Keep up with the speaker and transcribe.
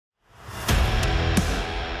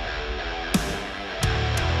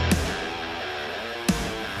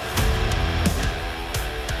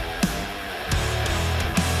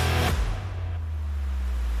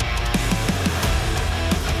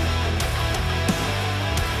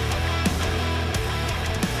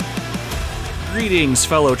Greetings,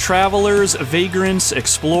 fellow travelers, vagrants,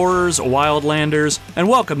 explorers, wildlanders, and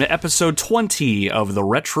welcome to episode 20 of the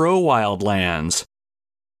Retro Wildlands.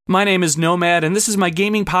 My name is Nomad, and this is my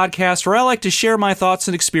gaming podcast where I like to share my thoughts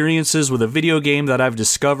and experiences with a video game that I've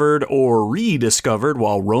discovered or rediscovered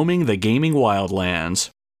while roaming the gaming wildlands.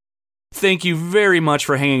 Thank you very much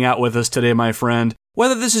for hanging out with us today, my friend.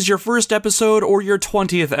 Whether this is your first episode or your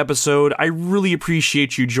 20th episode, I really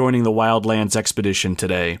appreciate you joining the Wildlands expedition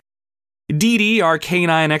today. Dee Dee, our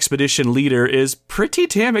canine expedition leader, is pretty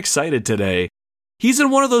damn excited today. He's in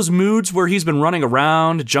one of those moods where he's been running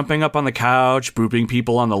around, jumping up on the couch, booping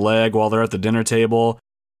people on the leg while they're at the dinner table.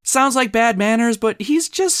 Sounds like bad manners, but he's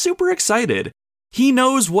just super excited. He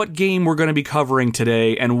knows what game we're going to be covering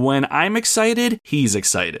today, and when I'm excited, he's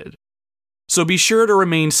excited. So be sure to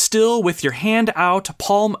remain still with your hand out,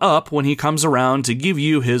 palm up when he comes around to give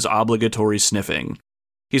you his obligatory sniffing.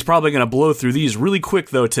 He's probably going to blow through these really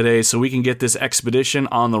quick though today so we can get this expedition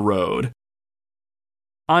on the road.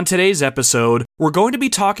 On today's episode, we're going to be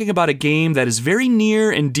talking about a game that is very near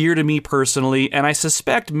and dear to me personally, and I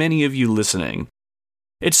suspect many of you listening.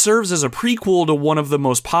 It serves as a prequel to one of the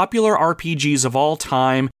most popular RPGs of all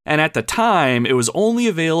time, and at the time, it was only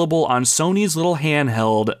available on Sony's little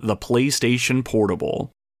handheld, the PlayStation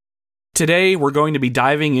Portable. Today, we're going to be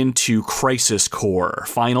diving into Crisis Core: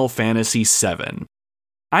 Final Fantasy VII.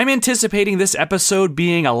 I'm anticipating this episode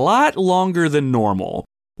being a lot longer than normal.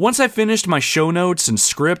 Once I finished my show notes and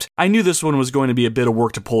script, I knew this one was going to be a bit of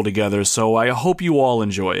work to pull together, so I hope you all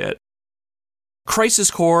enjoy it. Crisis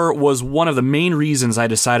Core was one of the main reasons I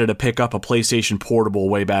decided to pick up a PlayStation Portable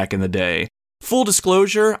way back in the day. Full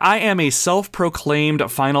disclosure, I am a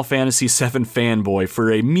self-proclaimed Final Fantasy VII fanboy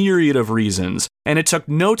for a myriad of reasons, and it took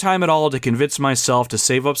no time at all to convince myself to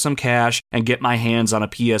save up some cash and get my hands on a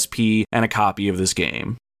PSP and a copy of this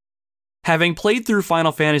game. Having played through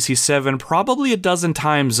Final Fantasy VII probably a dozen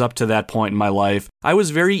times up to that point in my life, I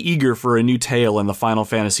was very eager for a new tale in the Final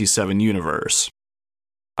Fantasy VII universe.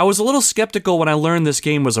 I was a little skeptical when I learned this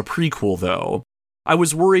game was a prequel, though. I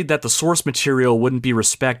was worried that the source material wouldn't be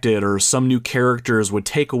respected, or some new characters would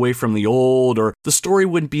take away from the old, or the story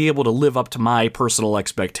wouldn't be able to live up to my personal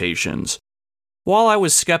expectations. While I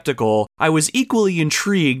was skeptical, I was equally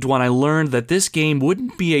intrigued when I learned that this game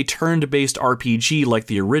wouldn't be a turn-based RPG like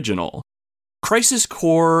the original. Crisis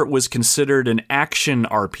Core was considered an action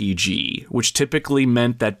RPG, which typically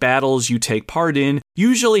meant that battles you take part in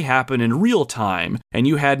usually happen in real time, and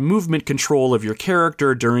you had movement control of your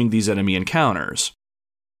character during these enemy encounters.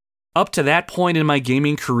 Up to that point in my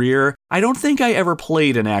gaming career, I don't think I ever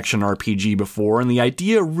played an action RPG before, and the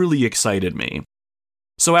idea really excited me.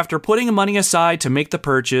 So after putting money aside to make the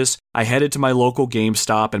purchase, I headed to my local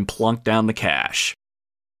GameStop and plunked down the cash.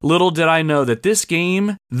 Little did I know that this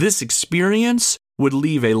game, this experience, would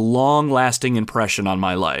leave a long-lasting impression on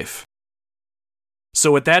my life.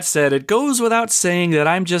 So with that said, it goes without saying that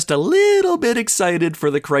I'm just a little bit excited for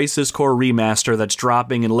the Crisis Core remaster that's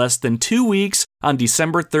dropping in less than 2 weeks on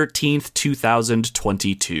December 13th,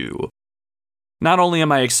 2022. Not only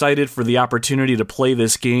am I excited for the opportunity to play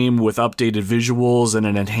this game with updated visuals and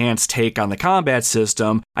an enhanced take on the combat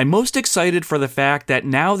system, I'm most excited for the fact that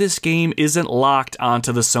now this game isn't locked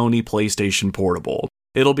onto the Sony PlayStation Portable.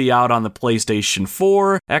 It'll be out on the PlayStation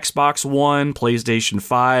 4, Xbox One, PlayStation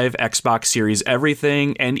 5, Xbox Series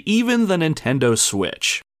Everything, and even the Nintendo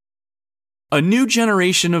Switch. A new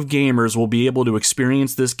generation of gamers will be able to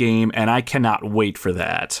experience this game, and I cannot wait for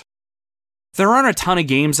that. There aren't a ton of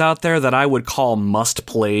games out there that I would call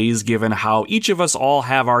must-plays, given how each of us all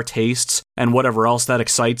have our tastes and whatever else that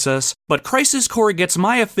excites us, but Crisis Core gets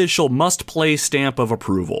my official must-play stamp of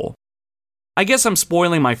approval. I guess I'm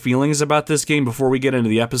spoiling my feelings about this game before we get into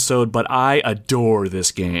the episode, but I adore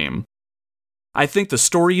this game. I think the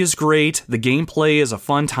story is great, the gameplay is a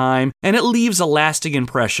fun time, and it leaves a lasting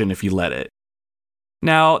impression if you let it.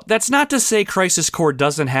 Now, that's not to say Crisis Core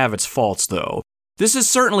doesn't have its faults, though. This is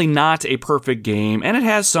certainly not a perfect game, and it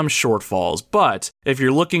has some shortfalls, but if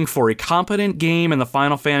you're looking for a competent game in the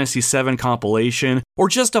Final Fantasy VII compilation, or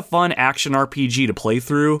just a fun action RPG to play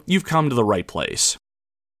through, you've come to the right place.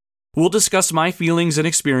 We'll discuss my feelings and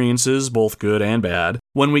experiences, both good and bad,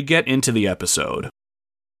 when we get into the episode.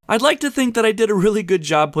 I'd like to think that I did a really good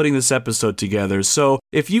job putting this episode together, so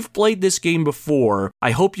if you've played this game before,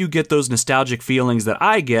 I hope you get those nostalgic feelings that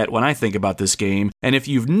I get when I think about this game, and if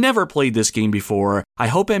you've never played this game before, I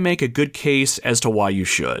hope I make a good case as to why you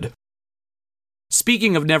should.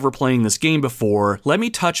 Speaking of never playing this game before, let me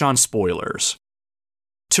touch on spoilers.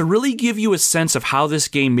 To really give you a sense of how this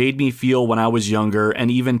game made me feel when I was younger and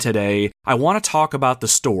even today, I want to talk about the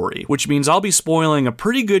story, which means I'll be spoiling a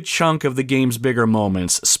pretty good chunk of the game's bigger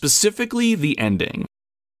moments, specifically the ending.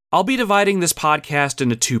 I'll be dividing this podcast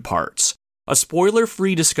into 2 parts. A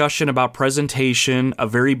spoiler-free discussion about presentation, a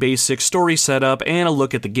very basic story setup, and a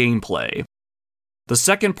look at the gameplay. The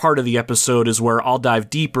second part of the episode is where I'll dive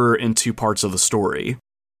deeper into parts of the story.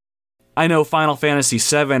 I know Final Fantasy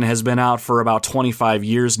VII has been out for about 25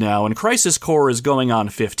 years now, and Crisis Core is going on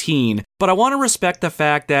 15, but I want to respect the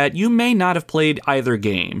fact that you may not have played either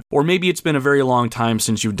game, or maybe it's been a very long time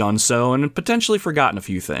since you've done so and potentially forgotten a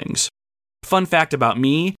few things. Fun fact about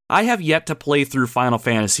me, I have yet to play through Final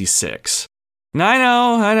Fantasy VI. I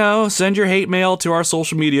know, send your hate mail to our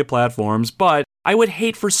social media platforms, but I would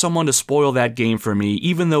hate for someone to spoil that game for me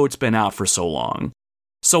even though it's been out for so long.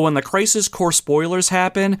 So when the Crisis Core spoilers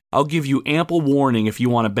happen, I'll give you ample warning if you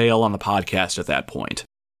want to bail on the podcast at that point.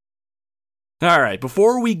 Alright,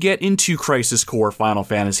 before we get into Crisis Core Final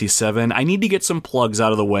Fantasy VII, I need to get some plugs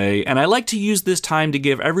out of the way, and I like to use this time to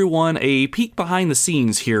give everyone a peek behind the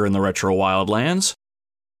scenes here in the Retro Wildlands.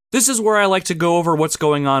 This is where I like to go over what's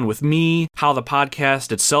going on with me, how the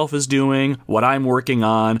podcast itself is doing, what I'm working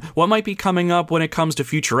on, what might be coming up when it comes to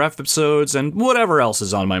future episodes, and whatever else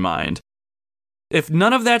is on my mind. If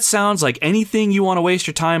none of that sounds like anything you want to waste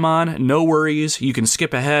your time on, no worries, you can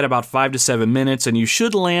skip ahead about 5 to 7 minutes and you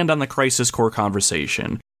should land on the Crisis Core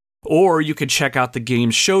conversation. Or you could check out the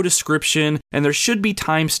game's show description, and there should be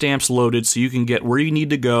timestamps loaded so you can get where you need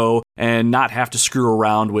to go and not have to screw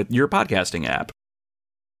around with your podcasting app.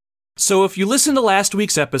 So if you listened to last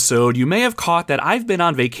week's episode, you may have caught that I've been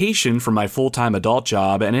on vacation from my full-time adult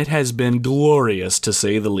job, and it has been glorious to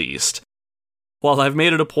say the least. While I've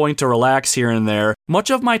made it a point to relax here and there, much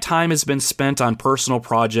of my time has been spent on personal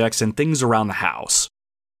projects and things around the house.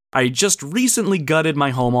 I just recently gutted my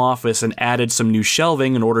home office and added some new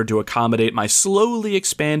shelving in order to accommodate my slowly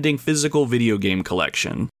expanding physical video game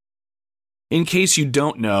collection. In case you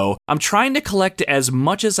don't know, I'm trying to collect as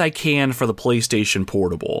much as I can for the PlayStation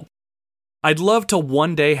Portable. I'd love to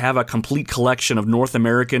one day have a complete collection of North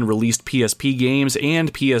American released PSP games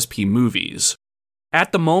and PSP movies.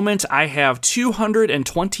 At the moment, I have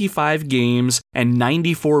 225 games and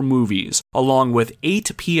 94 movies, along with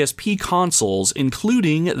 8 PSP consoles,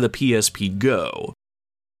 including the PSP Go.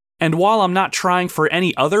 And while I'm not trying for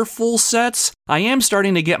any other full sets, I am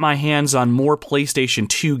starting to get my hands on more PlayStation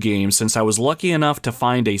 2 games since I was lucky enough to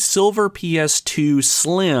find a silver PS2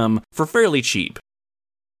 Slim for fairly cheap.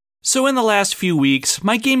 So in the last few weeks,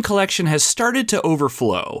 my game collection has started to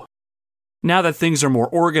overflow. Now that things are more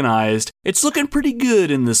organized, it's looking pretty good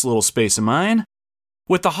in this little space of mine.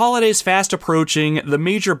 With the holidays fast approaching, the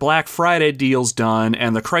major Black Friday deals done,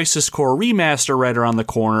 and the Crisis Core remaster right around the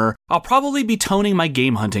corner, I'll probably be toning my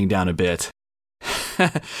game hunting down a bit.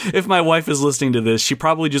 If my wife is listening to this, she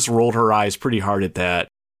probably just rolled her eyes pretty hard at that.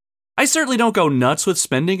 I certainly don't go nuts with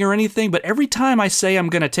spending or anything, but every time I say I'm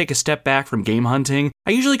going to take a step back from game hunting,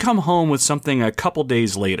 I usually come home with something a couple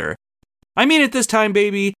days later. I mean it this time,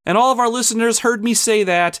 baby, and all of our listeners heard me say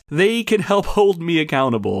that. They can help hold me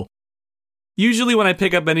accountable. Usually when I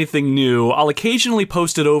pick up anything new, I'll occasionally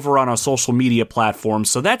post it over on our social media platforms,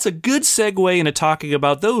 so that's a good segue into talking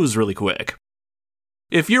about those really quick.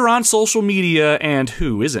 If you're on social media, and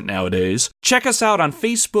who isn't nowadays, check us out on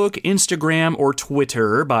Facebook, Instagram, or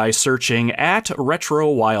Twitter by searching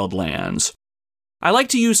 @RetroWildlands. I like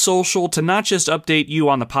to use social to not just update you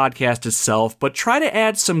on the podcast itself, but try to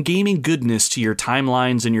add some gaming goodness to your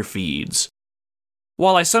timelines and your feeds.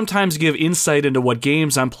 While I sometimes give insight into what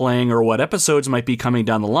games I'm playing or what episodes might be coming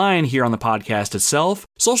down the line here on the podcast itself,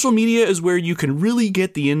 social media is where you can really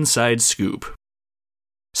get the inside scoop.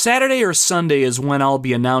 Saturday or Sunday is when I'll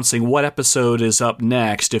be announcing what episode is up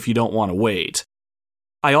next if you don't want to wait.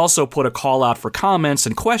 I also put a call out for comments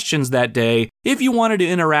and questions that day if you wanted to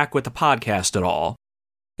interact with the podcast at all.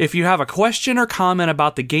 If you have a question or comment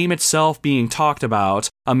about the game itself being talked about,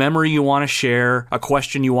 a memory you want to share, a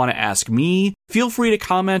question you want to ask me, feel free to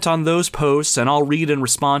comment on those posts and I'll read and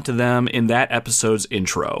respond to them in that episode's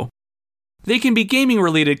intro. They can be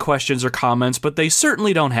gaming-related questions or comments, but they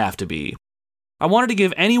certainly don't have to be. I wanted to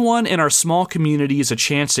give anyone in our small communities a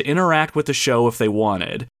chance to interact with the show if they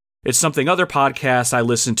wanted. It's something other podcasts I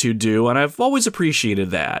listen to do, and I've always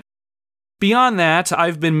appreciated that. Beyond that,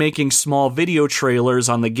 I've been making small video trailers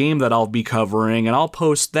on the game that I'll be covering, and I'll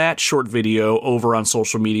post that short video over on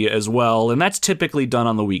social media as well, and that's typically done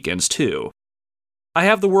on the weekends too. I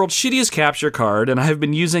have the world's shittiest capture card, and I've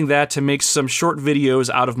been using that to make some short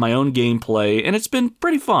videos out of my own gameplay, and it's been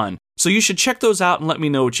pretty fun, so you should check those out and let me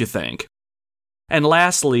know what you think. And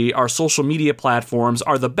lastly, our social media platforms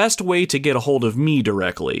are the best way to get a hold of me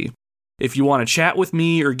directly. If you want to chat with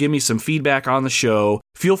me or give me some feedback on the show,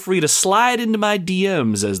 feel free to slide into my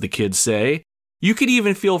DMs, as the kids say. You could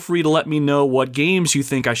even feel free to let me know what games you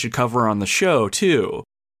think I should cover on the show, too.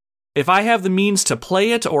 If I have the means to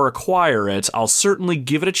play it or acquire it, I'll certainly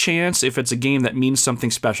give it a chance if it's a game that means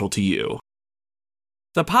something special to you.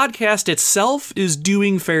 The podcast itself is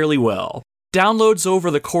doing fairly well. Downloads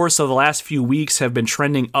over the course of the last few weeks have been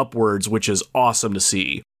trending upwards, which is awesome to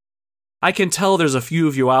see. I can tell there's a few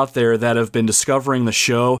of you out there that have been discovering the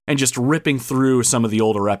show and just ripping through some of the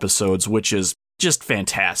older episodes, which is just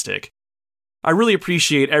fantastic. I really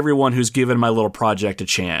appreciate everyone who's given my little project a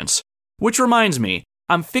chance. Which reminds me,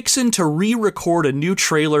 I'm fixin' to re-record a new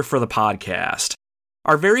trailer for the podcast.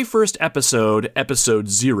 Our very first episode, episode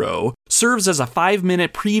 0, serves as a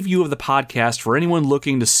 5-minute preview of the podcast for anyone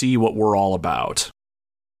looking to see what we're all about.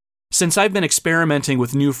 Since I've been experimenting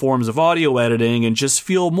with new forms of audio editing and just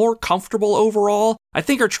feel more comfortable overall, I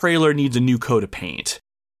think our trailer needs a new coat of paint.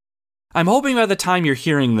 I'm hoping by the time you're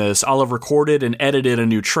hearing this, I'll have recorded and edited a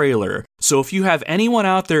new trailer, so if you have anyone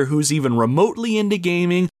out there who's even remotely into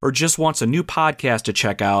gaming or just wants a new podcast to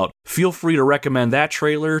check out, feel free to recommend that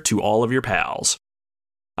trailer to all of your pals.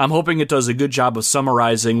 I'm hoping it does a good job of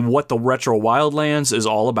summarizing what the Retro Wildlands is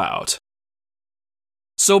all about.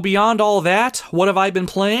 So beyond all that, what have I been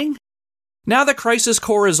playing? Now that Crisis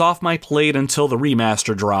Core is off my plate until the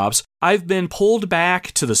remaster drops, I've been pulled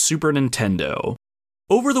back to the Super Nintendo.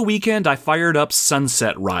 Over the weekend, I fired up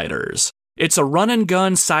Sunset Riders. It's a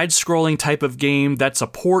run-and-gun, side-scrolling type of game that's a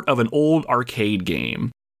port of an old arcade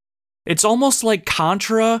game. It's almost like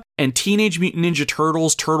Contra and Teenage Mutant Ninja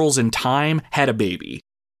Turtles: Turtles in Time had a baby.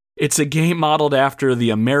 It's a game modeled after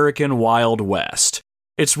the American Wild West.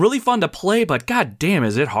 It's really fun to play, but goddamn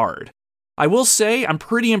is it hard. I will say I'm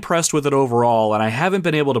pretty impressed with it overall, and I haven't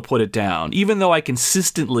been able to put it down, even though I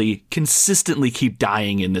consistently keep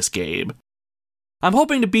dying in this game. I'm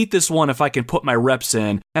hoping to beat this one if I can put my reps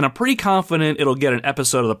in, and I'm pretty confident it'll get an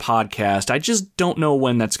episode of the podcast. I just don't know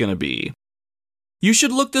when that's going to be. You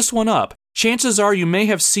should look this one up. Chances are you may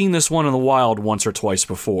have seen this one in the wild once or twice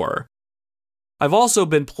before. I've also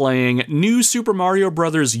been playing New Super Mario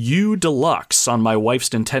Bros. U Deluxe on my wife's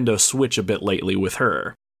Nintendo Switch a bit lately with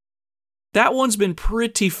her. That one's been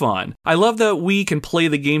pretty fun. I love that we can play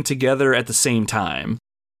the game together at the same time.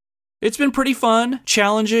 It's been pretty fun,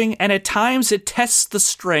 challenging, and at times it tests the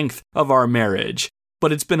strength of our marriage,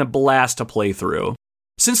 but it's been a blast to play through.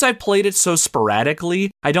 Since I've played it so sporadically,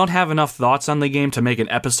 I don't have enough thoughts on the game to make an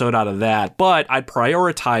episode out of that, but I'd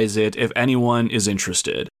prioritize it if anyone is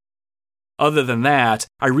interested. Other than that,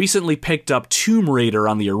 I recently picked up Tomb Raider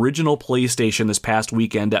on the original PlayStation this past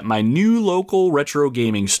weekend at my new local retro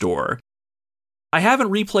gaming store. I haven't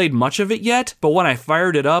replayed much of it yet, but when I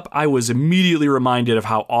fired it up, I was immediately reminded of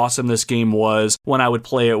how awesome this game was when I would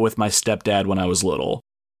play it with my stepdad when I was little.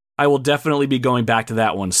 I will definitely be going back to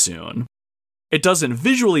that one soon. It doesn't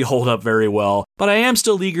visually hold up very well, but I am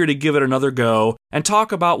still eager to give it another go and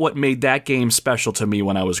talk about what made that game special to me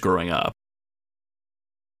when I was growing up.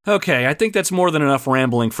 Okay, I think that's more than enough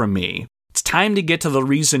rambling from me. It's time to get to the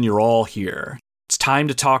reason you're all here. It's time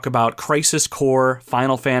to talk about Crisis Core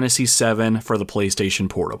Final Fantasy VII for the PlayStation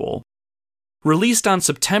Portable. Released on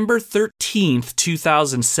September 13th,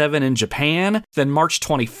 2007 in Japan, then March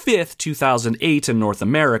 25th, 2008 in North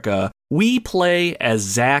America, we play as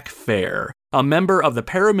Zack Fair, a member of the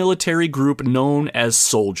paramilitary group known as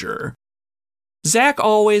Soldier. Zack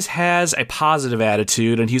always has a positive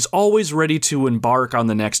attitude, and he's always ready to embark on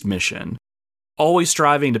the next mission. Always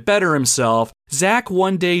striving to better himself, Zack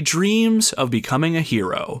one day dreams of becoming a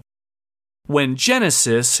hero. When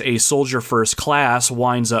Genesis, a soldier first class,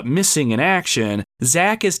 winds up missing in action,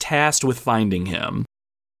 Zack is tasked with finding him.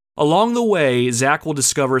 Along the way, Zack will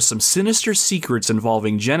discover some sinister secrets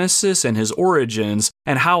involving Genesis and his origins,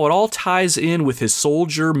 and how it all ties in with his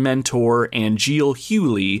soldier mentor, Angeal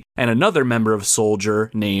Hewley, and another member of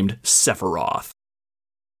Soldier named Sephiroth.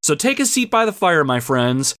 So take a seat by the fire, my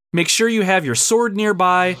friends. Make sure you have your sword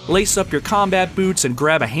nearby, lace up your combat boots, and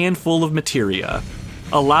grab a handful of materia.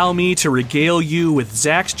 Allow me to regale you with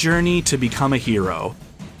Zack's journey to become a hero.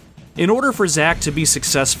 In order for Zack to be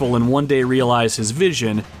successful and one day realize his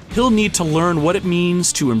vision, he'll need to learn what it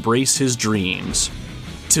means to embrace his dreams.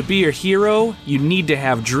 To be a hero, you need to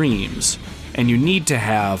have dreams, and you need to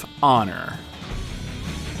have honor.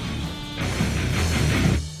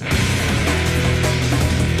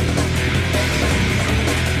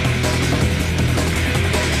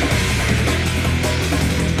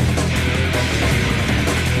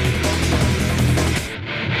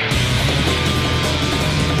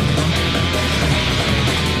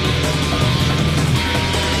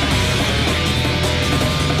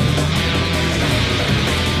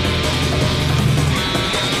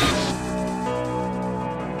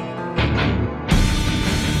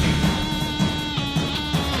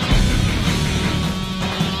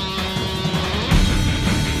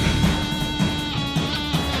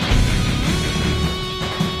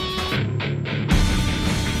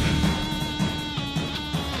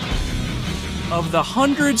 Of the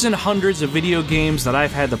hundreds and hundreds of video games that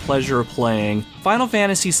I've had the pleasure of playing, Final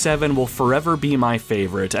Fantasy VII will forever be my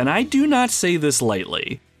favorite, and I do not say this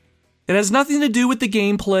lightly. It has nothing to do with the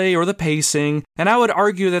gameplay or the pacing, and I would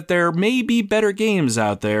argue that there may be better games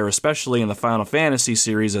out there, especially in the Final Fantasy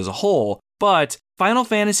series as a whole, but Final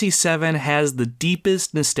Fantasy VII has the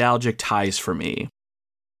deepest nostalgic ties for me.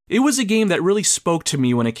 It was a game that really spoke to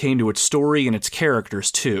me when it came to its story and its characters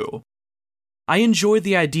too. I enjoyed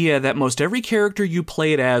the idea that most every character you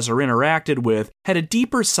played as or interacted with had a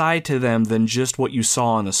deeper side to them than just what you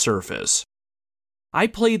saw on the surface. I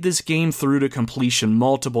played this game through to completion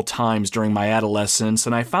multiple times during my adolescence,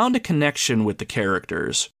 and I found a connection with the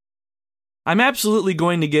characters. I'm absolutely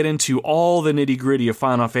going to get into all the nitty-gritty of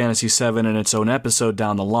Final Fantasy VII in its own episode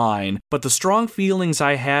down the line, but the strong feelings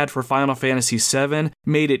I had for Final Fantasy VII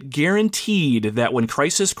made it guaranteed that when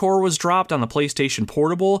Crisis Core was dropped on the PlayStation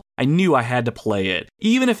Portable, I knew I had to play it,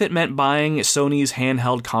 even if it meant buying Sony's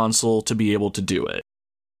handheld console to be able to do it.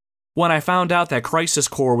 When I found out that Crisis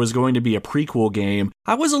Core was going to be a prequel game,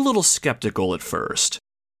 I was a little skeptical at first.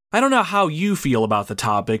 I don't know how you feel about the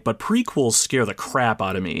topic, but prequels scare the crap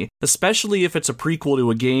out of me, especially if it's a prequel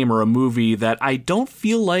to a game or a movie that I don't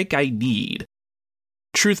feel like I need.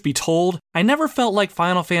 Truth be told, I never felt like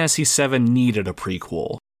Final Fantasy VII needed a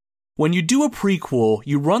prequel. When you do a prequel,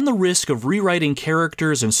 you run the risk of rewriting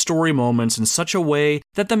characters and story moments in such a way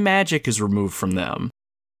that the magic is removed from them.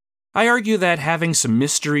 I argue that having some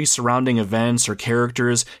mystery surrounding events or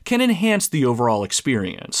characters can enhance the overall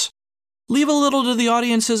experience. Leave a little to the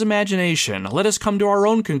audience's imagination, let us come to our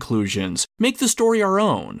own conclusions, make the story our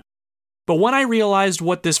own. But when I realized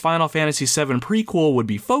what this Final Fantasy VII prequel would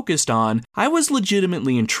be focused on, I was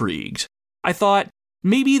legitimately intrigued. I thought,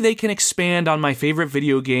 maybe they can expand on my favorite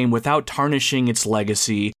video game without tarnishing its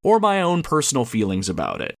legacy or my own personal feelings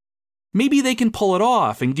about it. Maybe they can pull it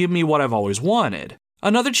off and give me what I've always wanted.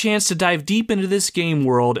 Another chance to dive deep into this game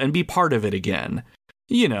world and be part of it again.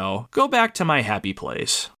 You know, go back to my happy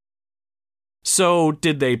place. So,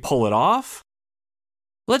 did they pull it off?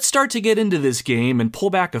 Let's start to get into this game and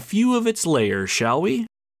pull back a few of its layers, shall we?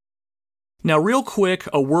 Now, real quick,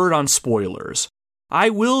 a word on spoilers.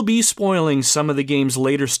 I will be spoiling some of the game's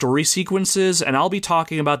later story sequences, and I'll be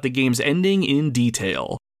talking about the game's ending in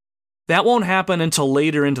detail. That won't happen until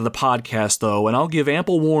later into the podcast, though, and I'll give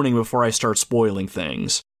ample warning before I start spoiling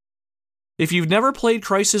things. If you've never played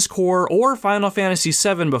Crisis Core or Final Fantasy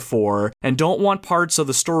VII before and don't want parts of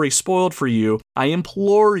the story spoiled for you, I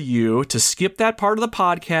implore you to skip that part of the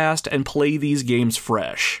podcast and play these games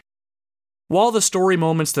fresh. While the story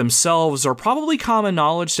moments themselves are probably common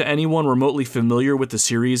knowledge to anyone remotely familiar with the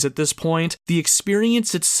series at this point, the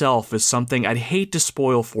experience itself is something I'd hate to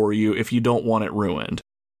spoil for you if you don't want it ruined.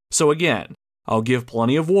 So again, I'll give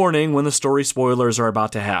plenty of warning when the story spoilers are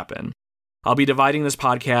about to happen. I'll be dividing this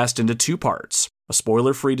podcast into two parts, a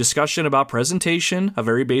spoiler-free discussion about presentation, a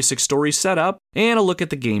very basic story setup, and a look at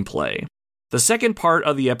the gameplay. The second part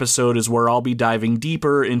of the episode is where I'll be diving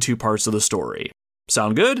deeper into parts of the story.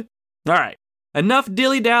 Sound good? Alright, enough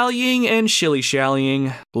dilly-dallying and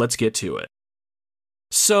shilly-shallying, let's get to it.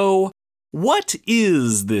 So, what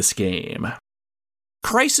is this game?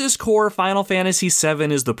 Crisis Core Final Fantasy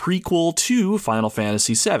VII is the prequel to Final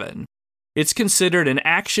Fantasy VII. It's considered an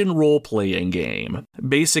action role-playing game.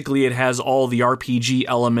 Basically, it has all the RPG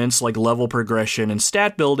elements like level progression and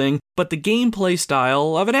stat building, but the gameplay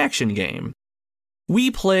style of an action game.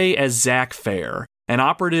 We play as Zack Fair, an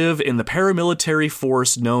operative in the paramilitary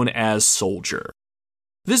force known as Soldier.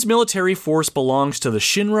 This military force belongs to the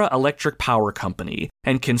Shinra Electric Power Company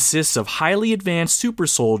and consists of highly advanced super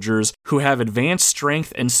soldiers who have advanced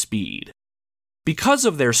strength and speed. Because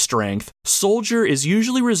of their strength, Soldier is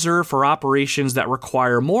usually reserved for operations that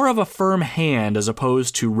require more of a firm hand as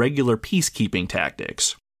opposed to regular peacekeeping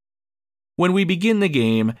tactics. When we begin the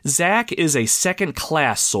game, Zack is a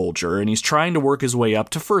second-class soldier and he's trying to work his way up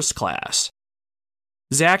to first class.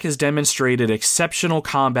 Zack has demonstrated exceptional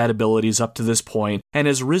combat abilities up to this point and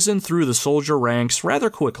has risen through the soldier ranks rather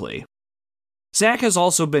quickly. Zack has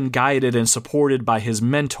also been guided and supported by his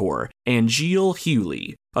mentor, Angeal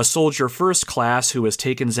Hewley, a soldier first class who has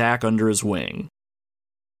taken Zack under his wing.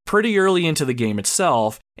 Pretty early into the game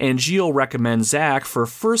itself, Angeal recommends Zack for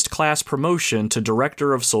first class promotion to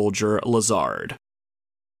Director of Soldier Lazard.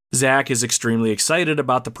 Zack is extremely excited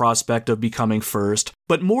about the prospect of becoming first,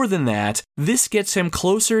 but more than that, this gets him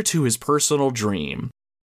closer to his personal dream.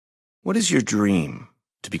 What is your dream?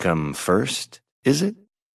 To become first, is it?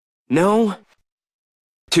 No.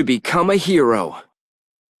 To become a hero.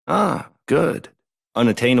 Ah, good.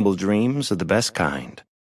 Unattainable dreams are the best kind.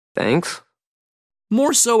 Thanks.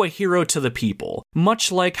 More so a hero to the people,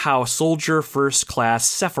 much like how Soldier First Class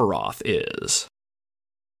Sephiroth is.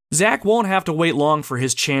 Zack won't have to wait long for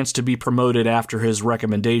his chance to be promoted after his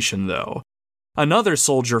recommendation, though. Another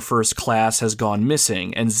Soldier First Class has gone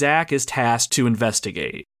missing, and Zack is tasked to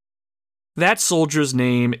investigate. That soldier's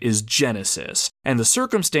name is Genesis, and the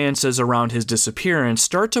circumstances around his disappearance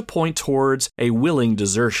start to point towards a willing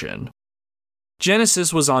desertion.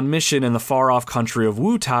 Genesis was on mission in the far-off country of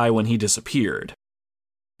Wutai when he disappeared.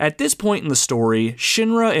 At this point in the story,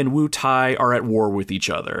 Shinra and Wutai are at war with each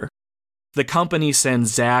other. The company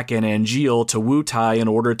sends Zack and Angeal to Wutai in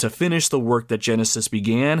order to finish the work that Genesis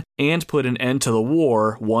began and put an end to the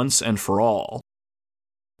war once and for all.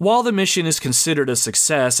 While the mission is considered a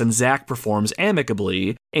success and Zack performs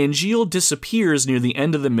amicably, Angeal disappears near the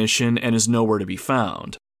end of the mission and is nowhere to be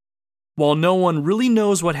found. While no one really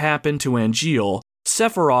knows what happened to Angeal,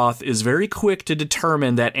 Sephiroth is very quick to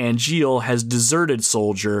determine that Angeal has deserted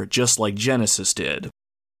Soldier just like Genesis did.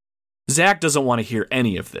 Zack doesn't want to hear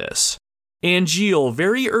any of this. Angeal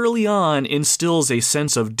very early on instills a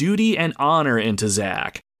sense of duty and honor into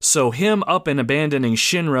Zack, so him up and abandoning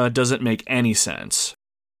Shinra doesn't make any sense.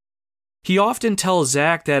 He often tells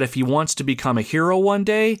Zack that if he wants to become a hero one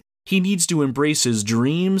day, he needs to embrace his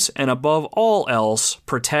dreams and above all else,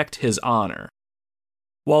 protect his honor.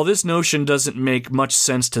 While this notion doesn't make much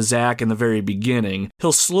sense to Zack in the very beginning,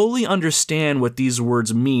 he'll slowly understand what these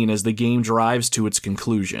words mean as the game drives to its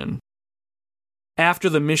conclusion. After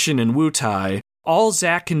the mission in Wutai, all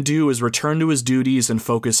Zack can do is return to his duties and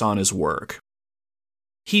focus on his work.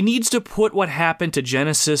 He needs to put what happened to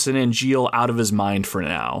Genesis and Angeal out of his mind for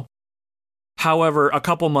now. However, a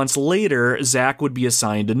couple months later, Zack would be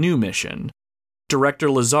assigned a new mission.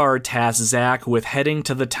 Director Lazard tasks Zack with heading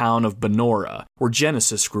to the town of Benora, where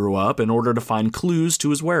Genesis grew up, in order to find clues to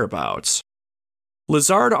his whereabouts.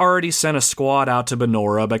 Lazard already sent a squad out to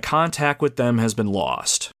Benora, but contact with them has been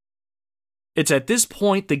lost. It's at this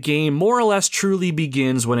point the game more or less truly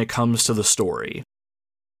begins when it comes to the story.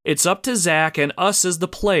 It's up to Zack and us as the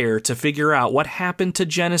player to figure out what happened to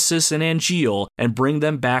Genesis and Angeal and bring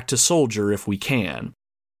them back to Soldier if we can.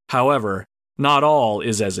 However, not all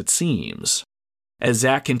is as it seems. As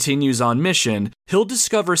Zack continues on mission, he'll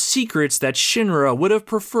discover secrets that Shinra would have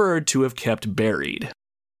preferred to have kept buried.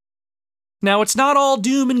 Now, it's not all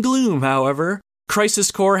doom and gloom, however.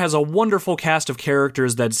 Crisis Core has a wonderful cast of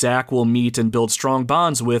characters that Zack will meet and build strong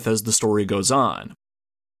bonds with as the story goes on.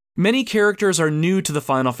 Many characters are new to the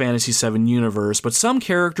Final Fantasy VII universe, but some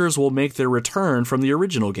characters will make their return from the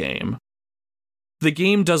original game. The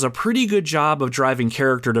game does a pretty good job of driving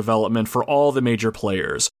character development for all the major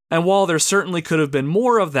players, and while there certainly could have been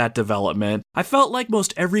more of that development, I felt like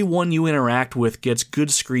most everyone you interact with gets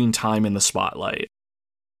good screen time in the spotlight.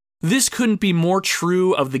 This couldn't be more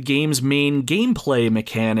true of the game's main gameplay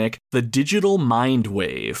mechanic, the digital mind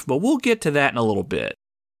wave, but we'll get to that in a little bit.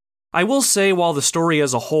 I will say, while the story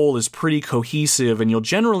as a whole is pretty cohesive and you'll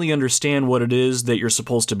generally understand what it is that you're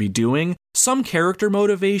supposed to be doing, some character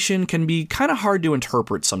motivation can be kind of hard to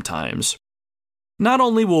interpret sometimes. Not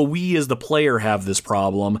only will we as the player have this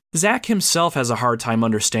problem, Zack himself has a hard time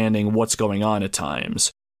understanding what's going on at times.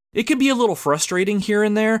 It can be a little frustrating here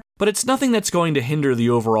and there, but it's nothing that's going to hinder the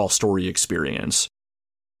overall story experience.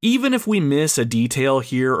 Even if we miss a detail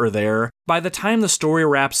here or there, by the time the story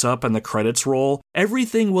wraps up and the credits roll,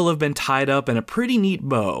 everything will have been tied up in a pretty neat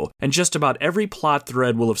bow, and just about every plot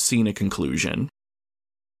thread will have seen a conclusion.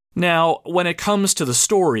 Now, when it comes to the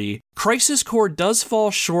story, Crisis Core does fall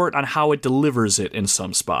short on how it delivers it in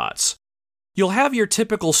some spots. You'll have your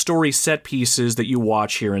typical story set pieces that you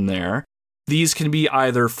watch here and there. These can be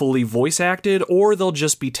either fully voice acted, or they'll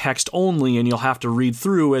just be text only and you'll have to read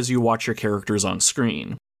through as you watch your characters on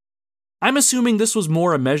screen. I'm assuming this was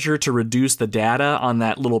more a measure to reduce the data on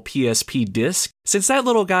that little PSP disc, since that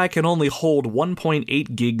little guy can only hold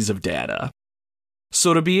 1.8 gigs of data.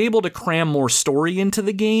 So to be able to cram more story into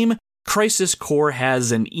the game, Crisis Core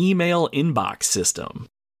has an email inbox system.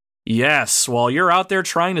 Yes, while you're out there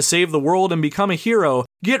trying to save the world and become a hero,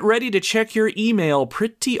 get ready to check your email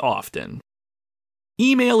pretty often.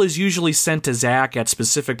 Email is usually sent to Zack at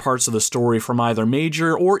specific parts of the story from either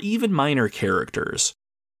major or even minor characters.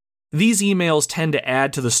 These emails tend to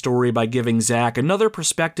add to the story by giving Zack another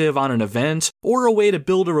perspective on an event or a way to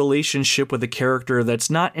build a relationship with a character that's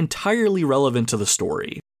not entirely relevant to the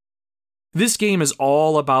story. This game is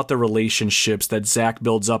all about the relationships that Zack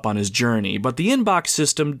builds up on his journey, but the inbox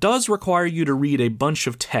system does require you to read a bunch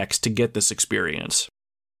of text to get this experience.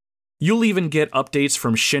 You'll even get updates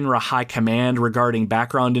from Shinra High Command regarding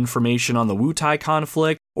background information on the Wutai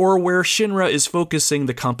conflict or where Shinra is focusing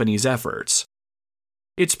the company's efforts.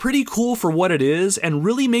 It's pretty cool for what it is and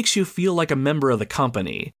really makes you feel like a member of the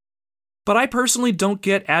company. But I personally don't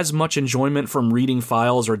get as much enjoyment from reading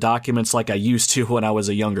files or documents like I used to when I was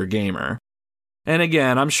a younger gamer. And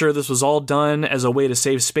again, I'm sure this was all done as a way to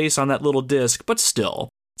save space on that little disc, but still,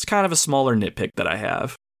 it's kind of a smaller nitpick that I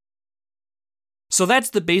have. So that's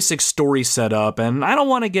the basic story setup, and I don't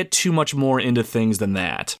want to get too much more into things than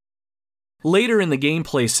that. Later in the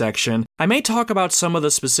gameplay section, I may talk about some of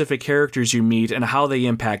the specific characters you meet and how they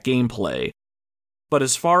impact gameplay. But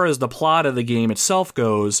as far as the plot of the game itself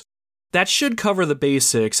goes, that should cover the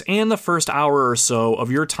basics and the first hour or so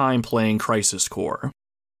of your time playing Crisis Core.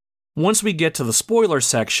 Once we get to the spoiler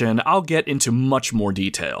section, I'll get into much more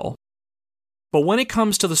detail. But when it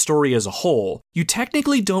comes to the story as a whole, you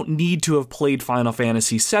technically don't need to have played Final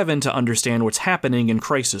Fantasy VII to understand what's happening in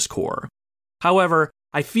Crisis Core. However,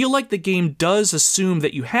 I feel like the game does assume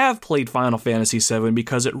that you have played Final Fantasy VII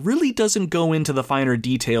because it really doesn't go into the finer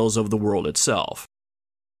details of the world itself.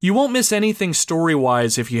 You won't miss anything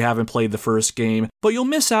story-wise if you haven't played the first game, but you'll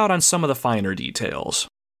miss out on some of the finer details.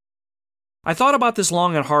 I thought about this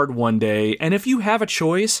long and hard one day, and if you have a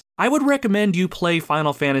choice, I would recommend you play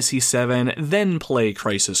Final Fantasy VII, then play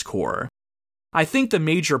Crisis Core. I think the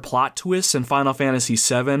major plot twists in Final Fantasy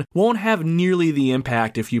VII won't have nearly the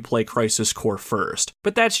impact if you play Crisis Core first,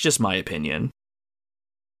 but that's just my opinion.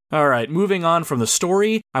 Alright, moving on from the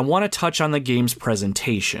story, I want to touch on the game's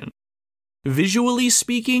presentation. Visually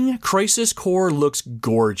speaking, Crisis Core looks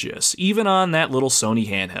gorgeous, even on that little Sony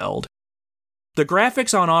handheld. The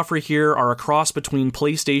graphics on offer here are a cross between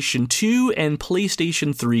PlayStation 2 and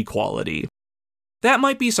PlayStation 3 quality. That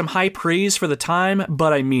might be some high praise for the time,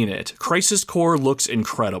 but I mean it. Crisis Core looks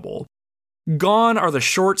incredible. Gone are the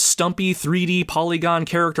short, stumpy 3D polygon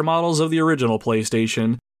character models of the original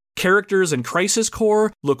PlayStation. Characters in Crisis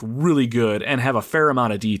Core look really good and have a fair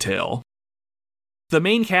amount of detail. The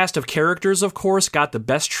main cast of characters, of course, got the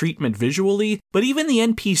best treatment visually, but even the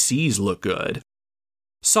NPCs look good.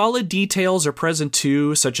 Solid details are present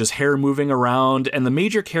too, such as hair moving around and the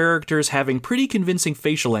major characters having pretty convincing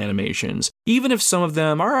facial animations, even if some of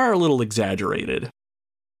them are a little exaggerated.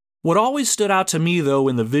 What always stood out to me though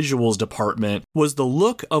in the visuals department was the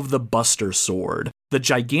look of the Buster Sword, the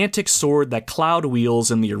gigantic sword that Cloud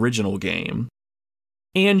wields in the original game.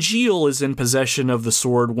 Angeal is in possession of the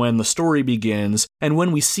sword when the story begins, and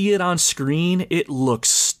when we see it on screen, it looks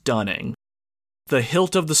stunning. The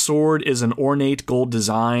hilt of the sword is an ornate gold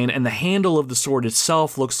design, and the handle of the sword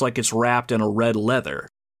itself looks like it's wrapped in a red leather.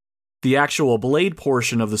 The actual blade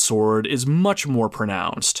portion of the sword is much more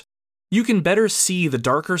pronounced. You can better see the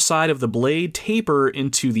darker side of the blade taper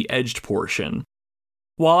into the edged portion.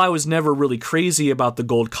 While I was never really crazy about the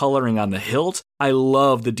gold coloring on the hilt, I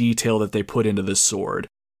love the detail that they put into this sword.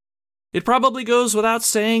 It probably goes without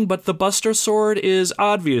saying, but the Buster Sword is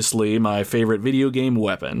obviously my favorite video game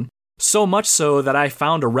weapon. So much so that I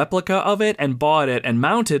found a replica of it and bought it and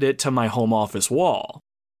mounted it to my home office wall.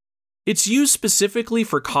 It's used specifically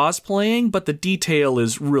for cosplaying, but the detail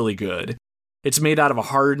is really good. It's made out of a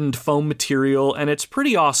hardened foam material, and it's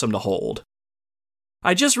pretty awesome to hold.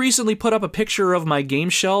 I just recently put up a picture of my game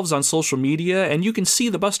shelves on social media, and you can see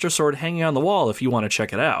the Buster Sword hanging on the wall if you want to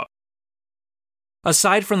check it out.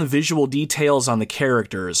 Aside from the visual details on the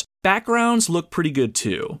characters, backgrounds look pretty good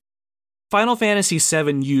too. Final Fantasy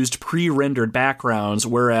VII used pre-rendered backgrounds,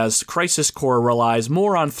 whereas Crisis Core relies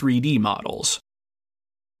more on 3D models.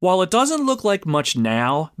 While it doesn't look like much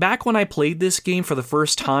now, back when I played this game for the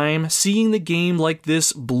first time, seeing the game like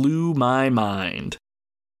this blew my mind.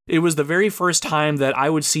 It was the very first time that I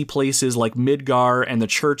would see places like Midgar and the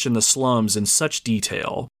church in the slums in such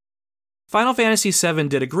detail. Final Fantasy VII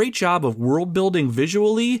did a great job of world building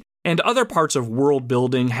visually, and other parts of world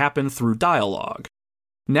building happen through dialogue.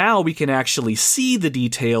 Now we can actually see the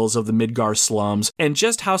details of the Midgar slums and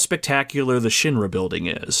just how spectacular the Shinra building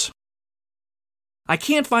is. I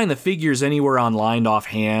can't find the figures anywhere online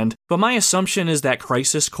offhand, but my assumption is that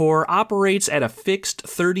Crisis Core operates at a fixed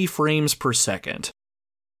 30 frames per second.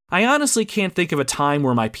 I honestly can't think of a time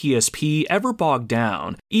where my PSP ever bogged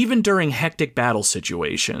down, even during hectic battle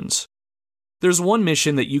situations. There's one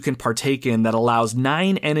mission that you can partake in that allows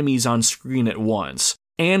 9 enemies on screen at once,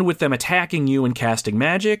 and with them attacking you and casting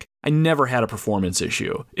magic, I never had a performance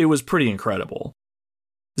issue. It was pretty incredible.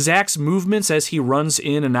 Zack's movements as he runs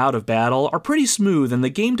in and out of battle are pretty smooth, and the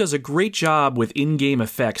game does a great job with in-game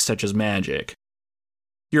effects such as magic.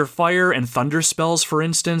 Your fire and thunder spells, for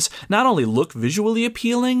instance, not only look visually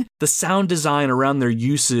appealing, the sound design around their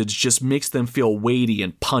usage just makes them feel weighty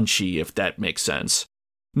and punchy, if that makes sense.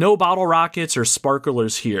 No bottle rockets or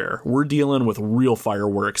sparklers here. We're dealing with real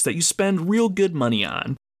fireworks that you spend real good money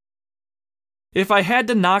on. If I had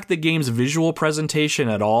to knock the game's visual presentation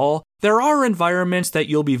at all, there are environments that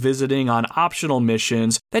you'll be visiting on optional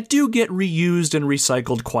missions that do get reused and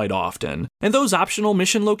recycled quite often, and those optional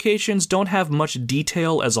mission locations don't have much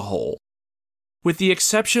detail as a whole. With the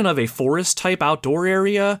exception of a forest-type outdoor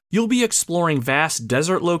area, you'll be exploring vast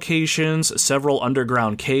desert locations, several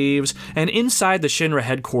underground caves, and inside the Shinra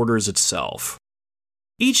headquarters itself.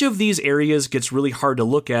 Each of these areas gets really hard to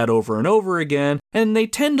look at over and over again, and they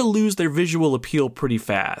tend to lose their visual appeal pretty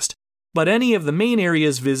fast, but any of the main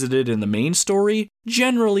areas visited in the main story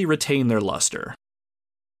generally retain their luster.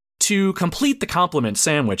 To complete the compliment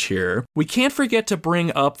sandwich here, we can't forget to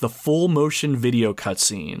bring up the full motion video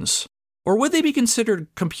cutscenes. Or would they be considered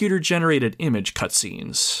computer-generated image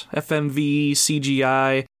cutscenes? FMV,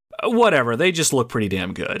 CGI, whatever, they just look pretty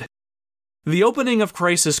damn good. The opening of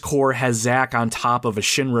Crisis Core has Zack on top of a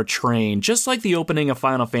Shinra train, just like the opening of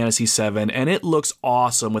Final Fantasy VII, and it looks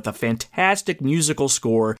awesome with a fantastic musical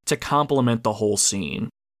score to complement the whole scene.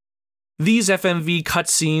 These FMV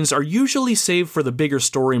cutscenes are usually saved for the bigger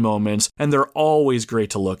story moments, and they're always great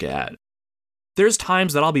to look at. There's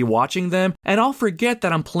times that I'll be watching them, and I'll forget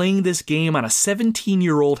that I'm playing this game on a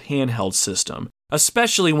 17-year-old handheld system,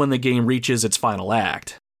 especially when the game reaches its final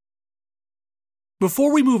act.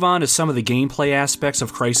 Before we move on to some of the gameplay aspects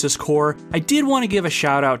of Crisis Core, I did want to give a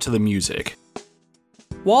shout out to the music.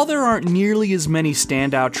 While there aren't nearly as many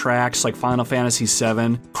standout tracks like Final Fantasy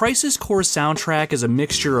VII, Crisis Core's soundtrack is a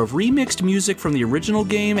mixture of remixed music from the original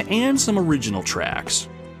game and some original tracks.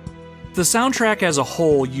 The soundtrack as a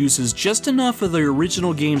whole uses just enough of the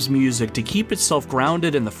original game's music to keep itself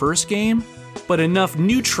grounded in the first game, but enough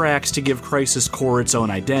new tracks to give Crisis Core its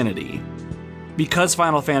own identity. Because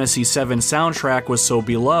Final Fantasy VII's soundtrack was so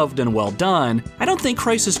beloved and well done, I don't think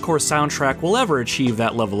Crisis Core's soundtrack will ever achieve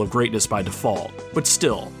that level of greatness by default, but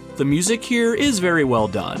still, the music here is very well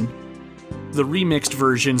done. The remixed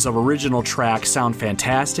versions of original tracks sound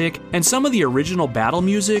fantastic, and some of the original battle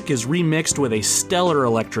music is remixed with a stellar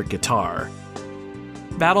electric guitar.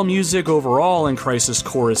 Battle music overall in Crisis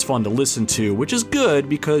Core is fun to listen to, which is good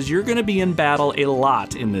because you're going to be in battle a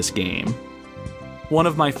lot in this game. One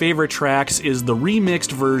of my favorite tracks is the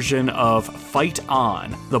remixed version of Fight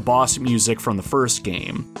On, the boss music from the first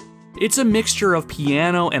game. It's a mixture of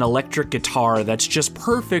piano and electric guitar that's just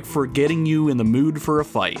perfect for getting you in the mood for a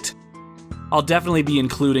fight. I'll definitely be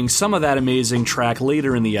including some of that amazing track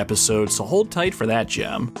later in the episode, so hold tight for that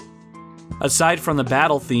gem. Aside from the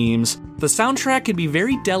battle themes, the soundtrack can be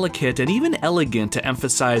very delicate and even elegant to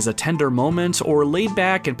emphasize a tender moment or laid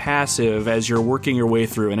back and passive as you're working your way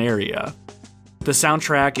through an area. The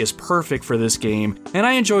soundtrack is perfect for this game, and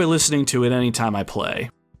I enjoy listening to it anytime I play.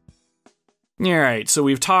 Alright, so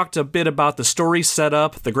we've talked a bit about the story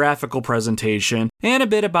setup, the graphical presentation, and a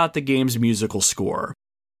bit about the game's musical score.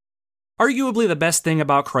 Arguably the best thing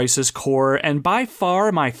about Crisis Core, and by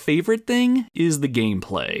far my favorite thing, is the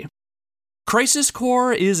gameplay. Crisis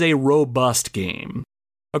Core is a robust game.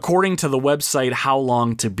 According to the website How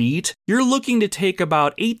Long to Beat, you're looking to take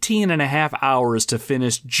about 18.5 hours to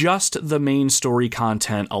finish just the main story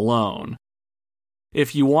content alone.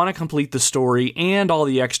 If you want to complete the story and all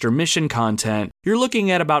the extra mission content, you're looking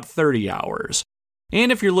at about 30 hours.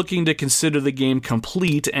 And if you're looking to consider the game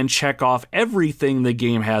complete and check off everything the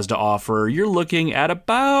game has to offer, you're looking at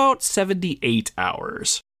about 78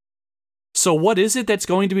 hours. So what is it that's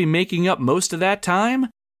going to be making up most of that time?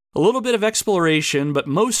 A little bit of exploration, but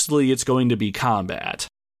mostly it's going to be combat.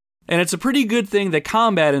 And it's a pretty good thing that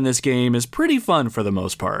combat in this game is pretty fun for the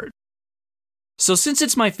most part. So since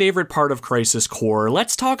it's my favorite part of Crisis Core,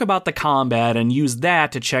 let's talk about the combat and use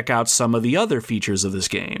that to check out some of the other features of this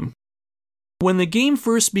game. When the game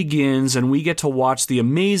first begins and we get to watch the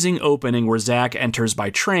amazing opening where Zack enters by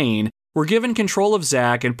train, we're given control of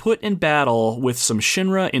Zack and put in battle with some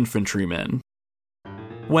Shinra infantrymen.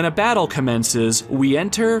 When a battle commences, we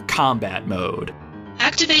enter combat mode.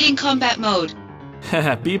 Activating combat mode.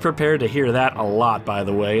 Be prepared to hear that a lot, by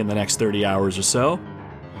the way, in the next 30 hours or so.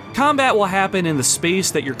 Combat will happen in the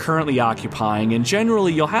space that you're currently occupying, and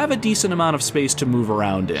generally you'll have a decent amount of space to move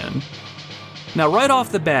around in. Now, right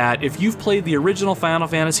off the bat, if you've played the original Final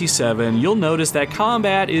Fantasy VII, you'll notice that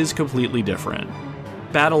combat is completely different.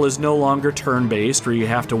 Battle is no longer turn-based, where you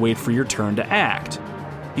have to wait for your turn to act.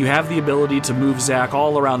 You have the ability to move Zack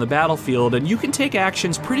all around the battlefield, and you can take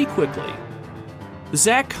actions pretty quickly.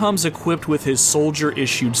 Zack comes equipped with his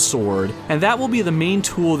soldier-issued sword, and that will be the main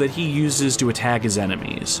tool that he uses to attack his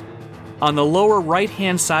enemies. On the lower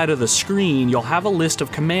right-hand side of the screen, you'll have a list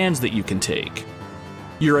of commands that you can take.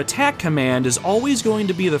 Your attack command is always going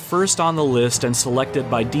to be the first on the list and selected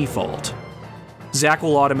by default. Zack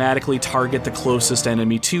will automatically target the closest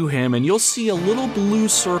enemy to him, and you'll see a little blue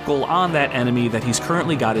circle on that enemy that he's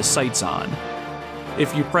currently got his sights on.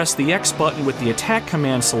 If you press the X button with the attack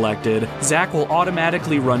command selected, Zack will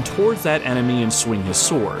automatically run towards that enemy and swing his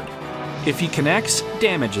sword. If he connects,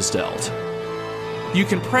 damage is dealt. You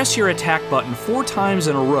can press your attack button 4 times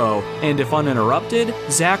in a row, and if uninterrupted,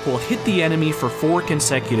 Zack will hit the enemy for 4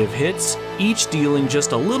 consecutive hits, each dealing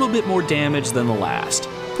just a little bit more damage than the last.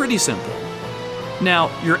 Pretty simple. Now,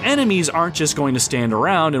 your enemies aren't just going to stand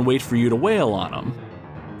around and wait for you to wail on them.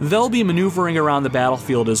 They'll be maneuvering around the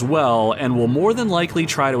battlefield as well, and will more than likely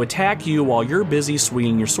try to attack you while you're busy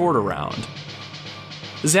swinging your sword around.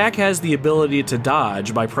 Zack has the ability to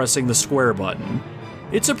dodge by pressing the square button.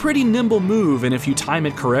 It's a pretty nimble move, and if you time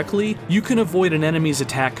it correctly, you can avoid an enemy's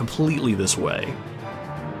attack completely this way.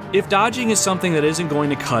 If dodging is something that isn't going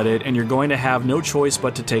to cut it and you're going to have no choice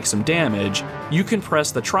but to take some damage, you can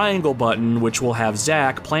press the triangle button, which will have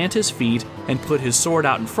Zack plant his feet and put his sword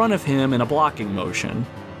out in front of him in a blocking motion.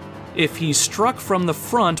 If he's struck from the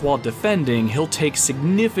front while defending, he'll take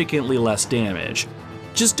significantly less damage.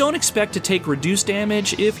 Just don't expect to take reduced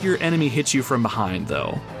damage if your enemy hits you from behind,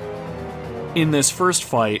 though. In this first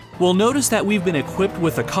fight, we'll notice that we've been equipped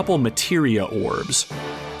with a couple materia orbs.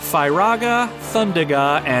 Firaga,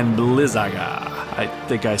 Thundaga, and Blizzaga. I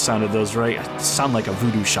think I sounded those right. I sound like a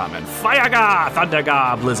voodoo shaman. Firaga,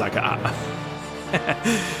 Thundaga, Blizzaga.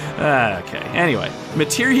 Okay, anyway,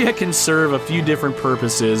 materia can serve a few different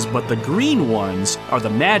purposes, but the green ones are the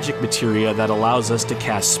magic materia that allows us to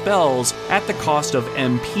cast spells at the cost of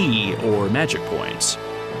MP, or magic points.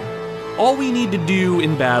 All we need to do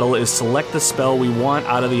in battle is select the spell we want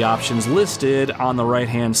out of the options listed on the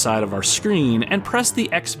right-hand side of our screen and press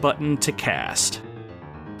the X button to cast.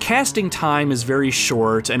 Casting time is very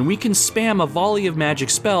short, and we can spam a volley of magic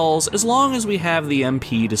spells as long as we have the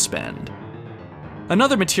MP to spend.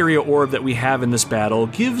 Another materia orb that we have in this battle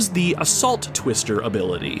gives the Assault Twister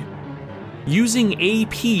ability. Using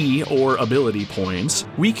AP, or ability points,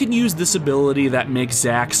 we can use this ability that makes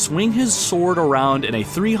Zack swing his sword around in a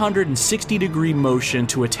 360-degree motion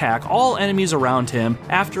to attack all enemies around him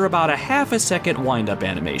after about a half a second wind-up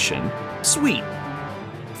animation. Sweet!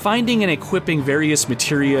 Finding and equipping various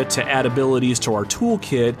materia to add abilities to our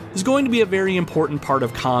toolkit is going to be a very important part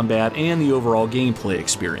of combat and the overall gameplay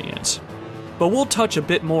experience. But we'll touch a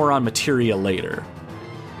bit more on materia later.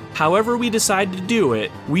 However we decide to do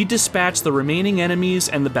it, we dispatch the remaining enemies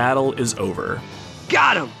and the battle is over.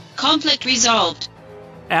 Got him! Conflict resolved.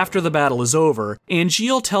 After the battle is over,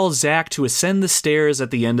 Angeal tells Zack to ascend the stairs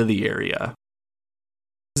at the end of the area.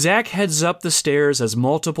 Zack heads up the stairs as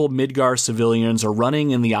multiple Midgar civilians are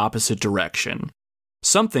running in the opposite direction.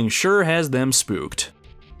 Something sure has them spooked.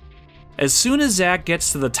 As soon as Zack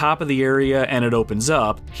gets to the top of the area and it opens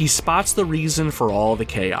up, he spots the reason for all the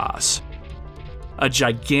chaos. A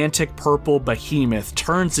gigantic purple behemoth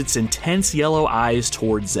turns its intense yellow eyes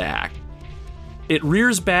towards Zack. It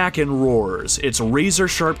rears back and roars, its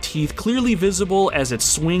razor-sharp teeth clearly visible as it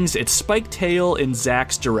swings its spiked tail in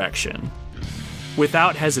Zack's direction.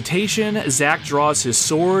 Without hesitation, Zack draws his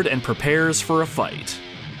sword and prepares for a fight.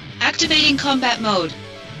 Activating combat mode.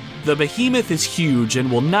 The behemoth is huge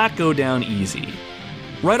and will not go down easy.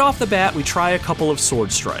 Right off the bat, we try a couple of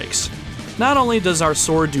sword strikes. Not only does our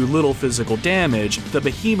sword do little physical damage, the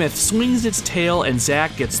behemoth swings its tail and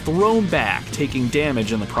Zack gets thrown back, taking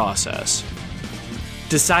damage in the process.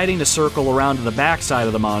 Deciding to circle around to the backside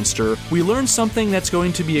of the monster, we learn something that's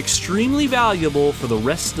going to be extremely valuable for the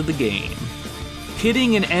rest of the game.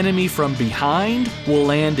 Hitting an enemy from behind will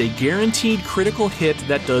land a guaranteed critical hit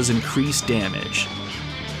that does increased damage.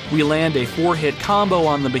 We land a 4-hit combo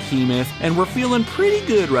on the behemoth, and we're feeling pretty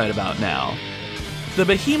good right about now. The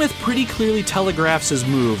behemoth pretty clearly telegraphs his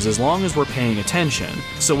moves as long as we're paying attention,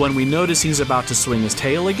 so when we notice he's about to swing his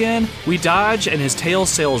tail again, we dodge and his tail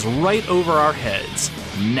sails right over our heads.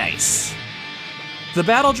 Nice. The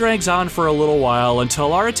battle drags on for a little while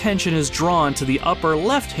until our attention is drawn to the upper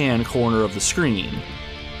left-hand corner of the screen.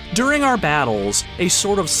 During our battles, a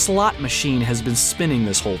sort of slot machine has been spinning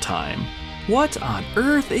this whole time. What on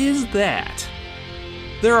earth is that?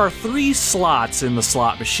 There are 3 slots in the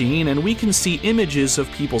slot machine, and we can see images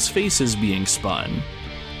of people's faces being spun.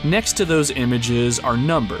 Next to those images are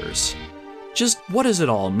numbers. Just what does it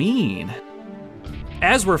all mean?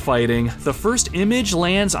 As we're fighting, the first image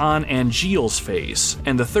lands on Angeal's face,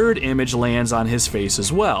 and the third image lands on his face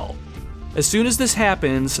as well. As soon as this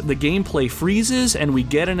happens, the gameplay freezes and we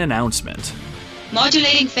get an announcement.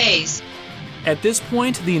 Modulating phase. At this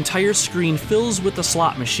point, the entire screen fills with the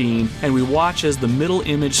slot machine, and we watch as the middle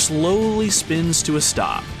image slowly spins to a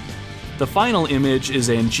stop. The final image is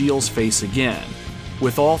Angeal's face again,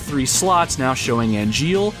 With all 3 slots now showing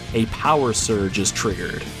Angeal, a Power Surge is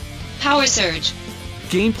triggered. Power Surge.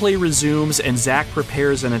 Gameplay resumes and Zack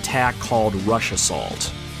prepares an attack called Rush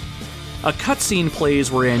Assault. A cutscene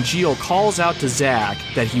plays where Angeal calls out to Zack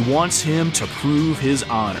that he wants him to prove his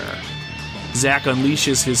honor. Zack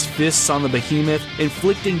unleashes his fists on the behemoth,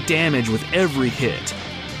 inflicting damage with every hit.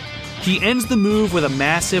 He ends the move with a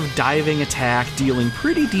massive diving attack, dealing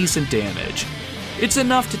pretty decent damage. It's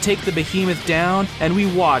enough to take the behemoth down, and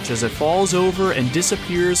we watch as it falls over and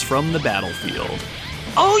disappears from the battlefield.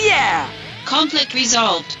 Oh yeah! Conflict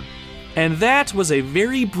resolved. And that was a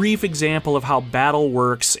very brief example of how battle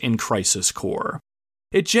works in Crisis Core.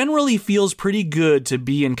 It generally feels pretty good to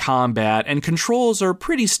be in combat, and controls are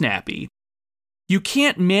pretty snappy. You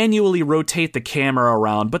can't manually rotate the camera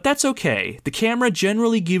around, but that's okay. The camera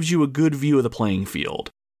generally gives you a good view of the playing field.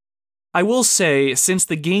 I will say, since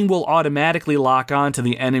the game will automatically lock on to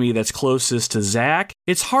the enemy that's closest to Zack,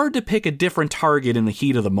 it's hard to pick a different target in the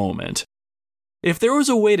heat of the moment. If there was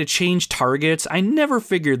a way to change targets, I never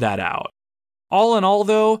figured that out. All in all,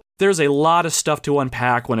 though, there's a lot of stuff to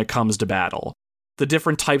unpack when it comes to battle. The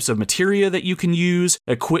different types of materia that you can use,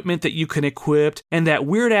 equipment that you can equip, and that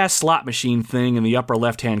weird-ass slot machine thing in the upper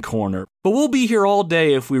left-hand corner. But we'll be here all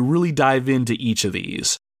day if we really dive into each of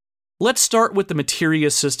these. Let's start with the materia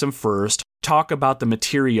system first, talk about the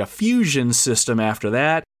materia fusion system after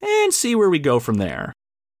that, and see where we go from there.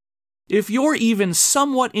 If you're even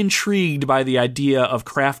somewhat intrigued by the idea of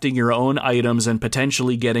crafting your own items and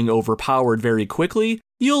potentially getting overpowered very quickly,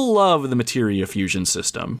 you'll love the materia fusion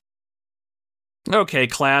system. Okay,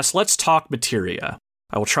 class, let's talk materia.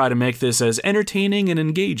 I will try to make this as entertaining and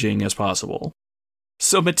engaging as possible.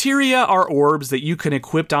 So materia are orbs that you can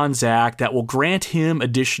equip on Zack that will grant him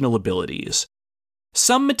additional abilities.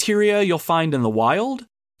 Some materia you'll find in the wild,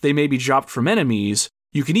 they may be dropped from enemies,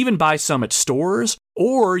 you can even buy some at stores,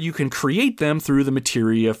 or you can create them through the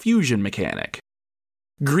materia fusion mechanic.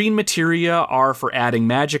 Green materia are for adding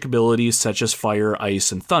magic abilities such as fire,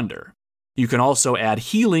 ice, and thunder. You can also add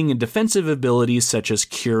healing and defensive abilities such as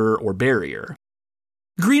cure or barrier.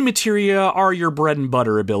 Green materia are your bread and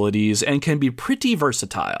butter abilities and can be pretty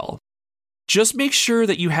versatile. Just make sure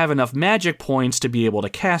that you have enough magic points to be able to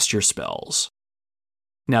cast your spells.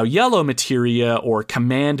 Now, yellow materia, or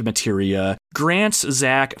command materia, grants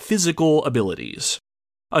Zack physical abilities.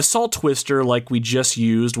 A Salt Twister, like we just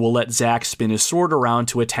used, will let Zack spin his sword around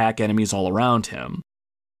to attack enemies all around him.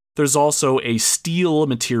 There's also a steel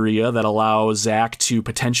materia that allows Zack to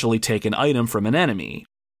potentially take an item from an enemy.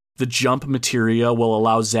 The jump materia will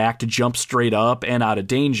allow Zack to jump straight up and out of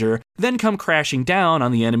danger, then come crashing down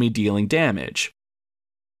on the enemy dealing damage.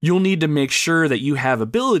 You'll need to make sure that you have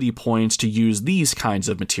ability points to use these kinds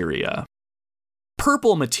of materia.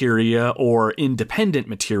 Purple materia, or independent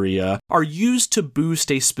materia, are used to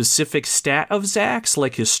boost a specific stat of Zack's,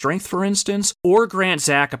 like his strength for instance, or grant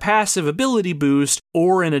Zack a passive ability boost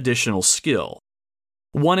or an additional skill.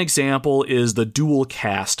 One example is the dual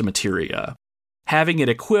cast materia. Having it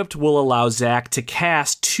equipped will allow Zack to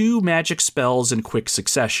cast 2 magic spells in quick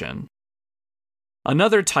succession.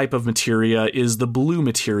 Another type of materia is the blue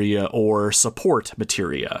materia, or support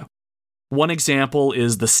materia. One example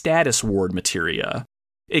is the status ward materia.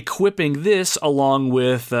 Equipping this along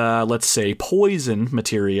with, let's say, poison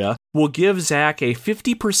materia will give Zack a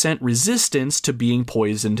 50% resistance to being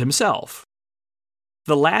poisoned himself.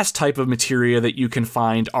 The last type of materia that you can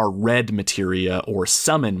find are red materia, or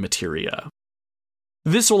summon materia.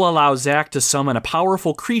 This will allow Zack to summon a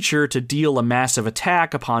powerful creature to deal a massive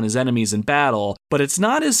attack upon his enemies in battle, but it's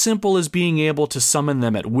not as simple as being able to summon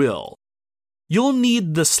them at will. You'll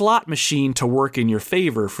need the slot machine to work in your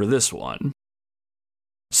favor for this one.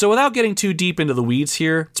 So without getting too deep into the weeds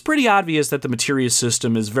here, it's pretty obvious that the materia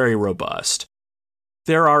system is very robust.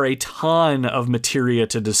 There are a ton of materia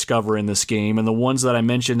to discover in this game, and the ones that I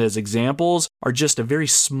mentioned as examples are just a very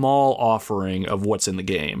small offering of what's in the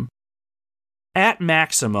game. At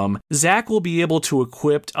maximum, Zack will be able to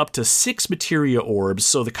equip up to 6 materia orbs,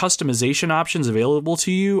 so the customization options available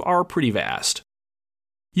to you are pretty vast.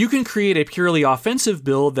 You can create a purely offensive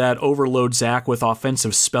build that overloads Zack with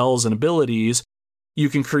offensive spells and abilities. You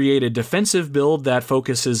can create a defensive build that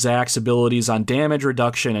focuses Zack's abilities on damage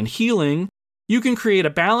reduction and healing. You can create a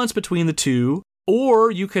balance between the two, or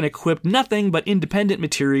you can equip nothing but independent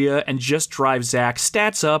materia and just drive Zack's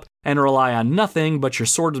stats up and rely on nothing but your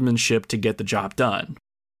swordsmanship to get the job done.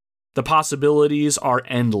 The possibilities are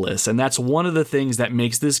endless, and that's one of the things that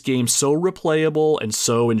makes this game so replayable and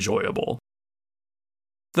so enjoyable.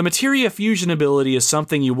 The materia fusion ability is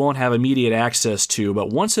something you won't have immediate access to,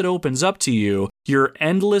 but once it opens up to you, your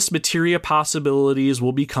endless materia possibilities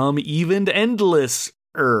will become even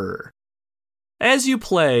endless-er. As you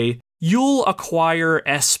play, you'll acquire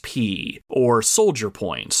SP, or soldier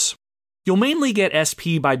points. You'll mainly get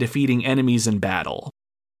SP by defeating enemies in battle.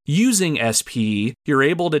 Using SP, you're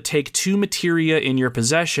able to take 2 materia in your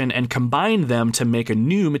possession and combine them to make a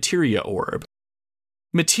new materia orb.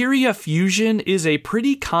 Materia fusion is a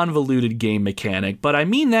pretty convoluted game mechanic, but I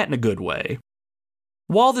mean that in a good way.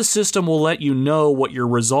 While the system will let you know what your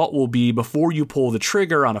result will be before you pull the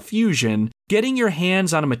trigger on a fusion, getting your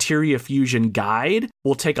hands on a materia fusion guide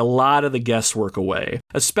will take a lot of the guesswork away,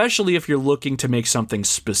 especially if you're looking to make something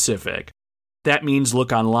specific. That means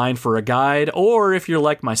look online for a guide, or if you're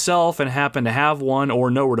like myself and happen to have one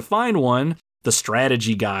or know where to find one, the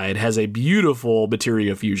strategy guide has a beautiful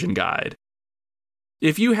materia fusion guide.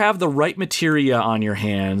 If you have the right materia on your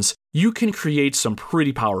hands, you can create some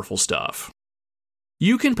pretty powerful stuff.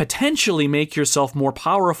 You can potentially make yourself more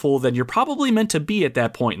powerful than you're probably meant to be at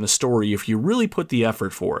that point in the story if you really put the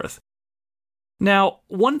effort forth. Now,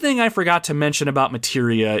 one thing I forgot to mention about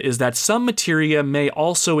materia is that some materia may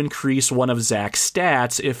also increase one of Zack's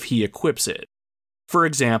stats if he equips it. For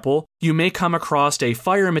example, you may come across a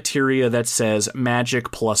fire materia that says Magic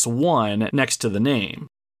 +1 next to the name.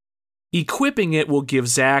 Equipping it will give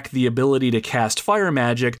Zack the ability to cast fire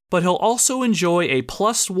magic, but he'll also enjoy a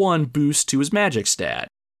 +1 boost to his magic stat.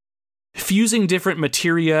 Fusing different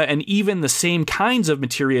materia and even the same kinds of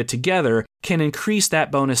materia together can increase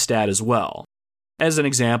that bonus stat as well. As an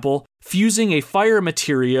example, fusing a fire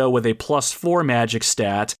materia with a +4 magic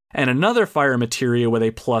stat and another fire materia with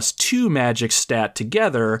a +2 magic stat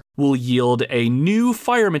together will yield a new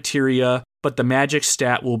fire materia, but the magic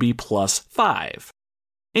stat will be +5.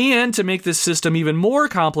 And to make this system even more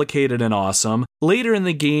complicated and awesome, later in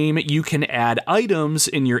the game you can add items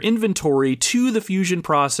in your inventory to the fusion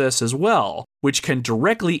process as well, which can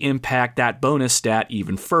directly impact that bonus stat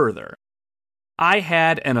even further. I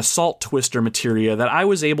had an Assault Twister materia that I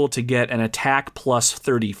was able to get an attack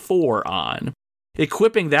 +34 on.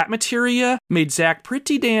 Equipping that materia made Zack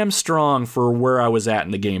pretty damn strong for where I was at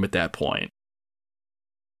in the game at that point.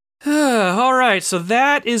 Alright, so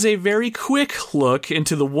that is a very quick look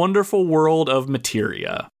into the wonderful world of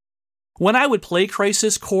materia. When I would play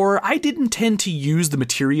Crisis Core, I didn't tend to use the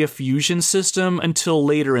materia fusion system until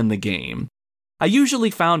later in the game. I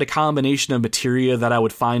usually found a combination of materia that I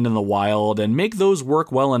would find in the wild and make those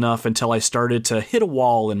work well enough until I started to hit a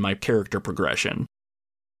wall in my character progression.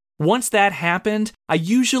 Once that happened, I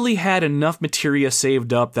usually had enough materia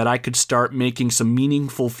saved up that I could start making some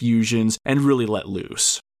meaningful fusions and really let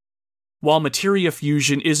loose. While materia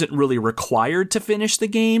fusion isn't really required to finish the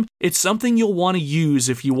game, it's something you'll want to use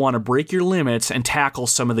if you want to break your limits and tackle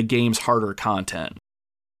some of the game's harder content.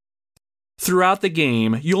 Throughout the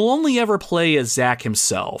game, you'll only ever play as Zack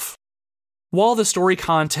himself. While the story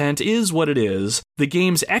content is what it is, the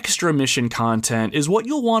game's extra mission content is what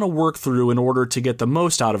you'll want to work through in order to get the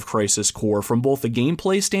most out of Crisis Core from both a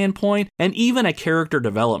gameplay standpoint and even a character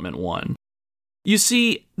development one. You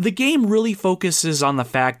see, the game really focuses on the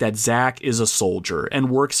fact that Zack is a soldier and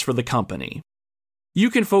works for the company. You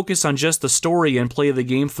can focus on just the story and play the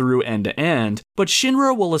game through end to end, but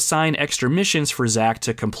Shinra will assign extra missions for Zack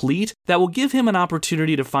to complete that will give him an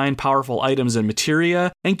opportunity to find powerful items and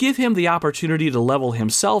materia, and give him the opportunity to level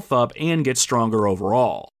himself up and get stronger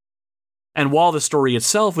overall. And while the story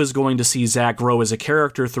itself is going to see Zack grow as a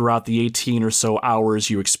character throughout the 18 or so hours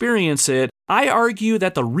you experience it, I argue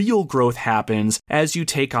that the real growth happens as you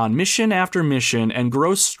take on mission after mission and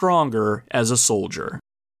grow stronger as a soldier.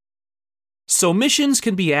 So missions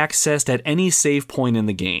can be accessed at any save point in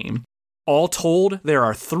the game. All told, there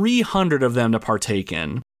are 300 of them to partake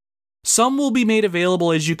in. Some will be made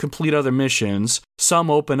available as you complete other missions, some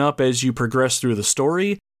open up as you progress through the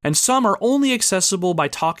story, and some are only accessible by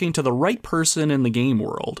talking to the right person in the game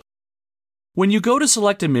world. When you go to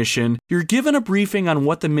select a mission, you're given a briefing on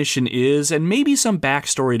what the mission is and maybe some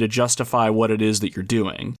backstory to justify what it is that you're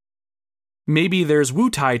doing. Maybe there's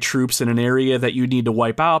Wutai troops in an area that you need to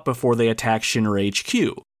wipe out before they attack Shinra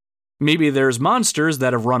HQ. Maybe there's monsters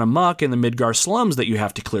that have run amok in the Midgar slums that you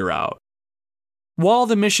have to clear out. While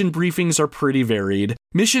the mission briefings are pretty varied,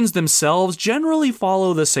 missions themselves generally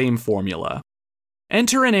follow the same formula.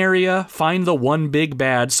 Enter an area, find the one big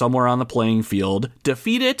bad somewhere on the playing field,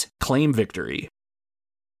 defeat it, claim victory.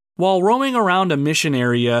 While roaming around a mission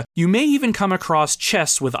area, you may even come across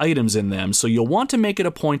chests with items in them, so you'll want to make it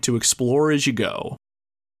a point to explore as you go.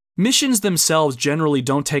 Missions themselves generally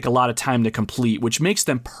don't take a lot of time to complete, which makes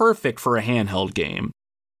them perfect for a handheld game.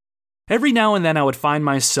 Every now and then I would find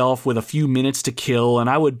myself with a few minutes to kill and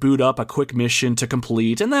I would boot up a quick mission to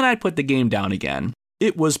complete and then I'd put the game down again.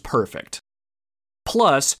 It was perfect.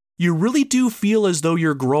 Plus, you really do feel as though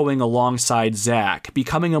you're growing alongside Zack,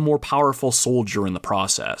 becoming a more powerful soldier in the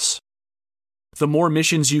process. The more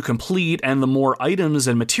missions you complete and the more items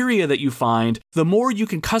and materia that you find, the more you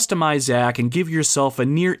can customize Zack and give yourself a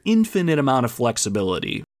near infinite amount of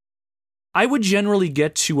flexibility. I would generally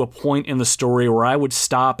get to a point in the story where I would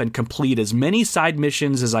stop and complete as many side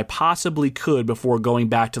missions as I possibly could before going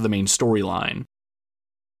back to the main storyline.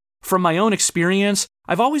 From my own experience,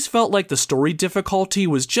 I've always felt like the story difficulty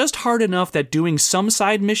was just hard enough that doing some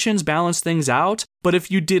side missions balanced things out, but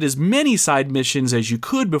if you did as many side missions as you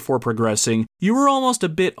could before progressing, you were almost a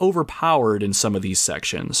bit overpowered in some of these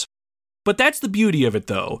sections. But that's the beauty of it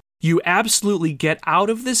though. You absolutely get out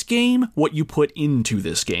of this game what you put into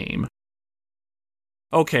this game.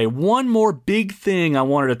 Okay, one more big thing I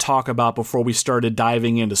wanted to talk about before we started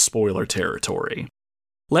diving into spoiler territory.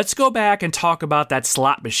 Let's go back and talk about that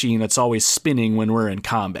slot machine that's always spinning when we're in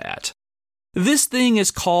combat. This thing is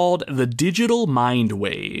called the Digital Mind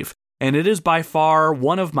Wave, and it is by far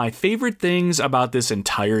one of my favorite things about this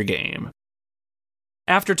entire game.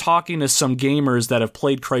 After talking to some gamers that have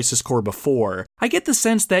played Crisis Core before, I get the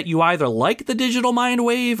sense that you either like the Digital Mind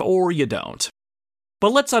Wave or you don't.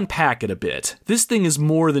 But let's unpack it a bit. This thing is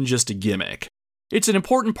more than just a gimmick. It's an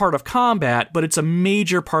important part of combat, but it's a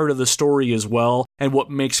major part of the story as well, and what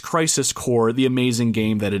makes Crisis Core the amazing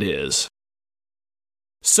game that it is.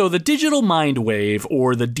 So the Digital Mind Wave,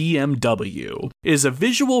 or the DMW, is a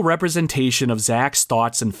visual representation of Zack's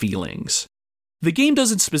thoughts and feelings. The game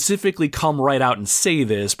doesn't specifically come right out and say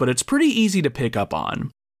this, but it's pretty easy to pick up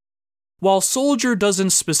on. While Soldier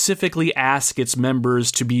doesn't specifically ask its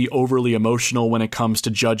members to be overly emotional when it comes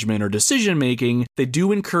to judgment or decision making, they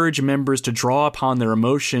do encourage members to draw upon their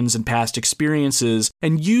emotions and past experiences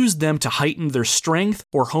and use them to heighten their strength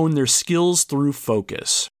or hone their skills through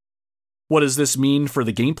focus. What does this mean for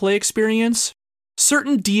the gameplay experience?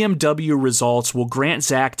 Certain DMW results will grant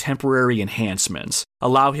Zack temporary enhancements,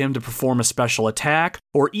 allow him to perform a special attack,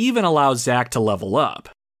 or even allow Zack to level up.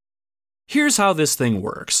 Here's how this thing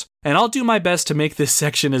works, and I'll do my best to make this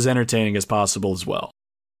section as entertaining as possible as well.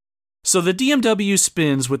 So the DMW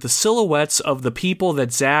spins with the silhouettes of the people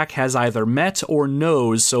that Zack has either met or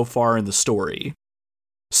knows so far in the story.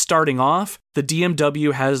 Starting off, the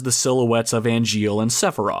DMW has the silhouettes of Angeal and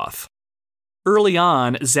Sephiroth. Early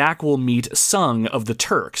on, Zack will meet Sung of the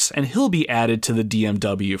Turks, and he'll be added to the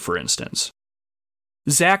DMW, for instance.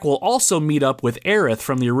 Zack will also meet up with Aerith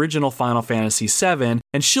from the original Final Fantasy VII,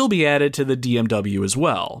 and she'll be added to the DMW as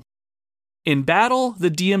well. In battle, the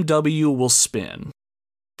DMW will spin.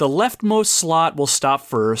 The leftmost slot will stop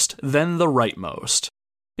first, then the rightmost.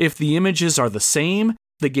 If the images are the same,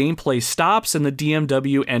 the gameplay stops and the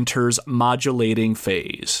DMW enters modulating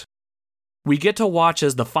phase. We get to watch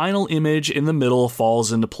as the final image in the middle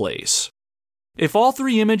falls into place. If all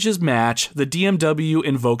three images match, the DMW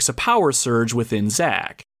invokes a power surge within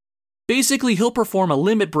Zack. Basically, he'll perform a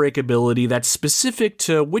limit break ability that's specific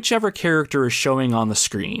to whichever character is showing on the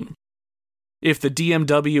screen. If the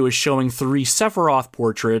DMW is showing 3 Sephiroth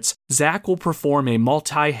portraits, Zack will perform a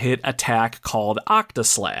multi-hit attack called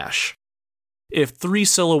Octaslash. If 3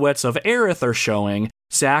 silhouettes of Aerith are showing,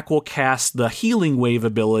 Zack will cast the Healing Wave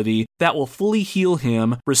ability that will fully heal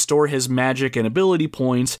him, restore his magic and ability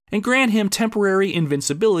points, and grant him temporary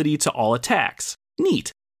invincibility to all attacks.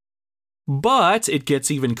 Neat. But it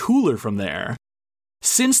gets even cooler from there.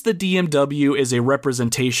 Since the DMW is a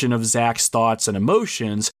representation of Zack's thoughts and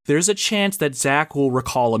emotions, there's a chance that Zack will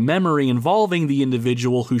recall a memory involving the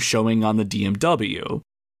individual who's showing on the DMW.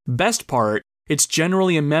 Best part, it's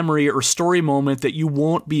generally a memory or story moment that you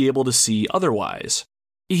won't be able to see otherwise.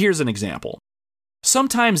 Here's an example.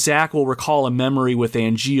 Sometimes Zack will recall a memory with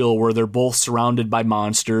Angeal where they're both surrounded by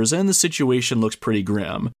monsters and the situation looks pretty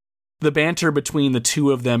grim. The banter between the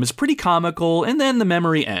two of them is pretty comical, and then the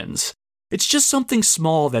memory ends. It's just something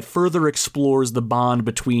small that further explores the bond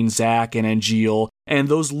between Zack and Angeal, and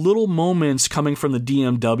those little moments coming from the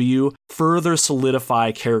DMW further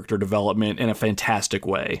solidify character development in a fantastic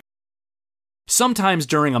way. Sometimes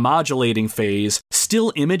during a modulating phase,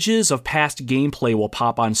 still images of past gameplay will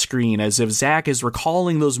pop on screen as if Zack is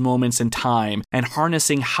recalling those moments in time and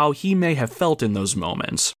harnessing how he may have felt in those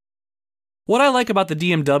moments. What I like about the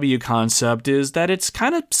DMW concept is that it's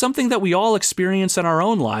kind of something that we all experience in our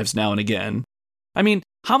own lives now and again. I mean,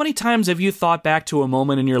 how many times have you thought back to a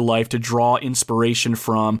moment in your life to draw inspiration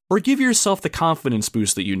from or give yourself the confidence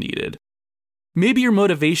boost that you needed? Maybe your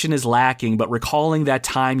motivation is lacking, but recalling that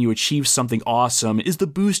time you achieved something awesome is the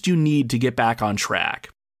boost you need to get back on track.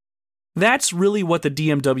 That's really what the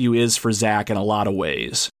DMW is for Zack in a lot of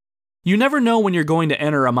ways. You never know when you're going to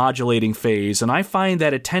enter a modulating phase, and I find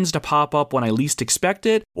that it tends to pop up when I least expect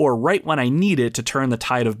it, or right when I need it to turn the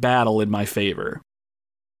tide of battle in my favor.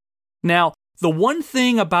 Now, the one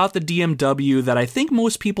thing about the DMW that I think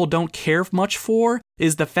most people don't care much for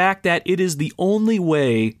is the fact that it is the only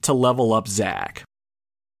way to level up Zack.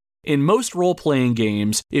 In most role-playing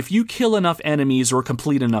games, if you kill enough enemies or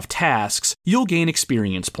complete enough tasks, you'll gain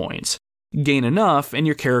experience points. Gain enough, and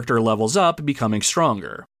your character levels up, becoming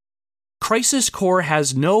stronger. Crisis Core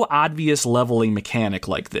has no obvious leveling mechanic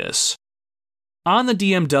like this. On the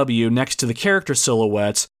DMW, next to the character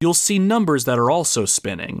silhouettes, you'll see numbers that are also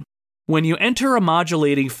spinning. When you enter a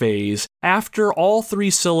modulating phase, after all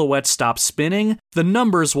 3 silhouettes stop spinning, the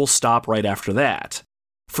numbers will stop right after that.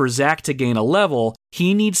 For Zack to gain a level,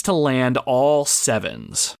 he needs to land all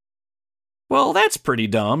 7s. Well, that's pretty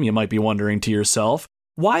dumb, you might be wondering to yourself.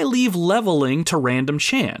 Why leave leveling to random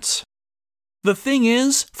chance? The thing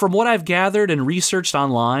is, from what I've gathered and researched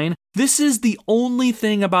online, this is the only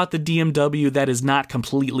thing about the DMW that is not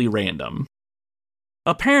completely random.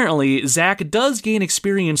 Apparently, Zack does gain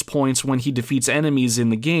experience points when he defeats enemies in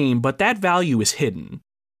the game, but that value is hidden.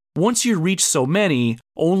 Once you reach so many,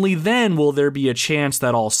 only then will there be a chance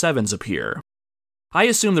that all 7s appear. I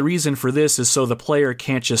assume the reason for this is so the player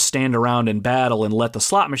can't just stand around in battle and let the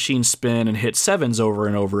slot machine spin and hit 7s over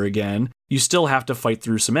and over again. You still have to fight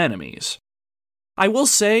through some enemies. I will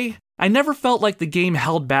say, I never felt like the game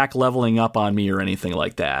held back leveling up on me or anything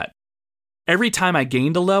like that. Every time I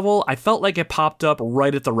gained a level, I felt like it popped up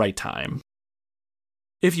right at the right time.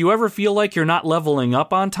 If you ever feel like you're not leveling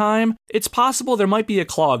up on time, it's possible there might be a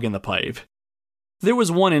clog in the pipe. There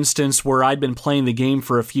was one instance where I'd been playing the game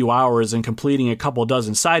for a few hours and completing a couple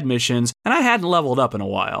dozen side missions, and I hadn't leveled up in a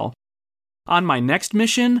while. On my next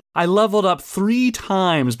mission, I leveled up 3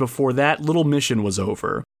 times before that little mission was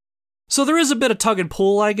over. So there is a bit of tug and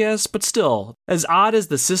pull, I guess, but still, as odd as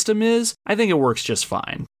the system is, I think it works just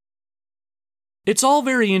fine. It's all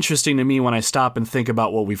very interesting to me when I stop and think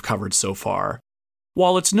about what we've covered so far.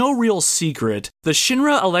 While it's no real secret, the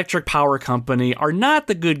Shinra Electric Power Company are not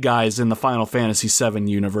the good guys in the Final Fantasy VII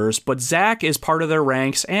universe, but Zack is part of their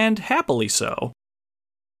ranks, and happily so.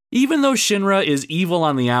 Even though Shinra is evil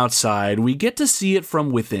on the outside, we get to see it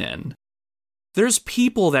from within. There's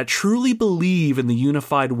people that truly believe in the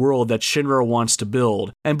unified world that Shinra wants to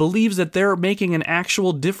build, and believes that they're making an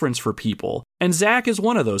actual difference for people, and Zack is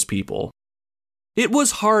one of those people. It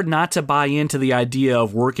was hard not to buy into the idea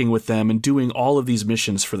of working with them and doing all of these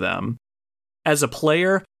missions for them. As a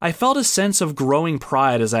player, I felt a sense of growing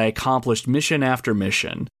pride as I accomplished mission after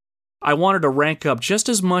mission. I wanted to rank up just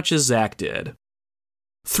as much as Zack did.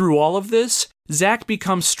 Through all of this, Zack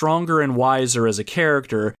becomes stronger and wiser as a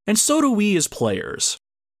character, and so do we as players.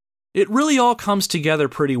 It really all comes together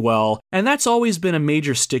pretty well, and that's always been a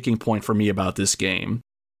major sticking point for me about this game.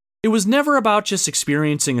 It was never about just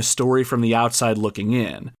experiencing a story from the outside looking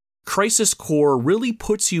in. Crisis Core really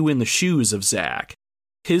puts you in the shoes of Zack.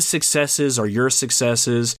 His successes are your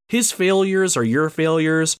successes, his failures are your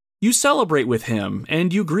failures. You celebrate with him,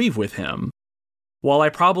 and you grieve with him. While I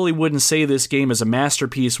probably wouldn't say this game is a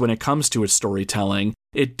masterpiece when it comes to its storytelling,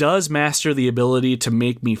 it does master the ability to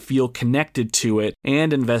make me feel connected to it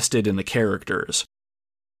and invested in the characters.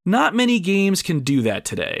 Not many games can do that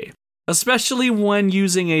today. Especially when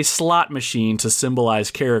using a slot machine to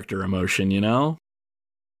symbolize character emotion, you know?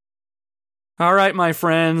 Alright, my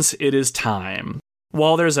friends, it is time.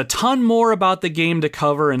 While there's a ton more about the game to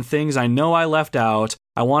cover and things I know I left out,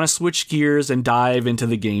 I want to switch gears and dive into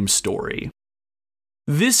the game's story.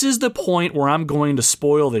 This is the point where I'm going to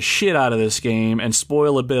spoil the shit out of this game and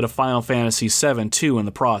spoil a bit of Final Fantasy VII too in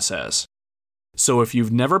the process. So if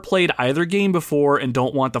you've never played either game before and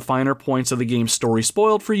don't want the finer points of the game's story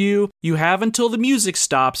spoiled for you, you have until the music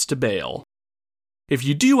stops to bail. If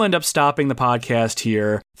you do end up stopping the podcast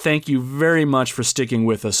here, thank you very much for sticking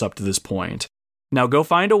with us up to this point. Now go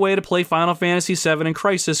find a way to play Final Fantasy VII and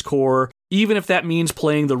Crisis Core, even if that means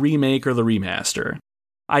playing the remake or the remaster.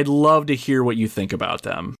 I'd love to hear what you think about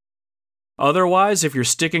them. Otherwise, if you're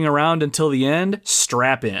sticking around until the end,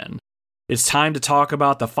 strap in. It's time to talk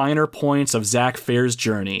about the finer points of Zack Fair's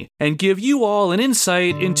journey, and give you all an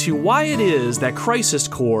insight into why it is that Crisis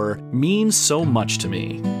Core means so much to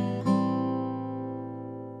me.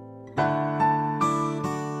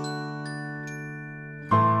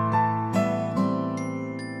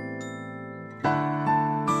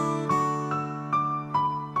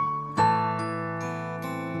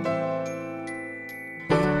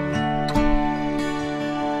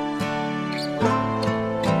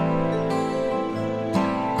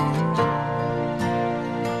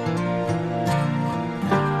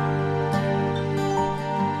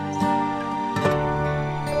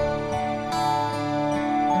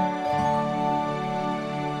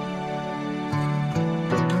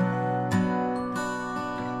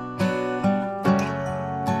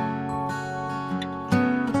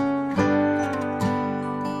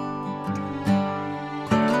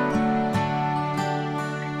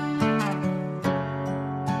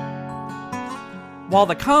 While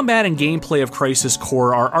the combat and gameplay of Crisis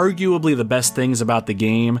Core are arguably the best things about the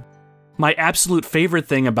game, my absolute favorite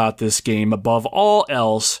thing about this game, above all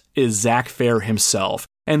else, is Zack Fair himself,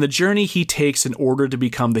 and the journey he takes in order to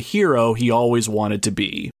become the hero he always wanted to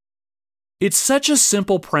be. It's such a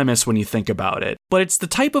simple premise when you think about it, but it's the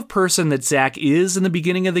type of person that Zack is in the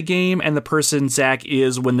beginning of the game and the person Zack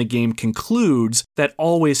is when the game concludes that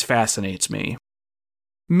always fascinates me.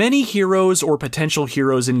 Many heroes or potential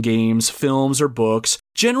heroes in games, films, or books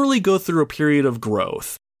generally go through a period of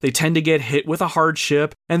growth. They tend to get hit with a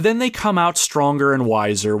hardship, and then they come out stronger and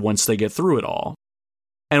wiser once they get through it all.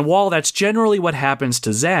 And while that's generally what happens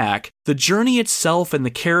to Zack, the journey itself and the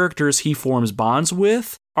characters he forms bonds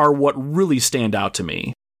with are what really stand out to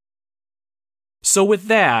me. So with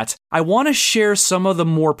that, I want to share some of the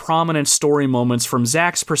more prominent story moments from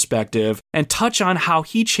Zack's perspective and touch on how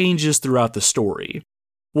he changes throughout the story.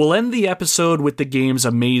 We'll end the episode with the game's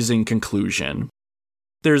amazing conclusion.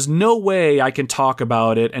 There's no way I can talk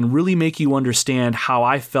about it and really make you understand how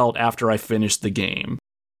I felt after I finished the game.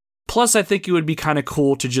 Plus, I think it would be kind of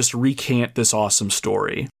cool to just recant this awesome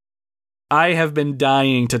story. I have been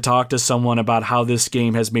dying to talk to someone about how this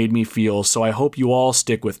game has made me feel, so I hope you all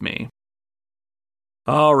stick with me.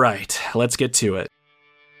 Alright, let's get to it.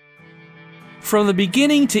 From the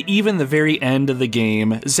beginning to even the very end of the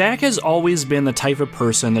game, Zack has always been the type of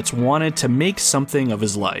person that's wanted to make something of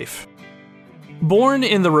his life. Born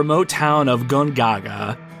in the remote town of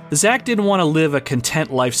Gungaga, Zack didn't want to live a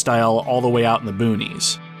content lifestyle all the way out in the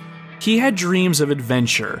boonies. He had dreams of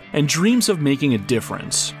adventure and dreams of making a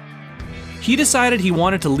difference. He decided he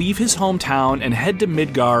wanted to leave his hometown and head to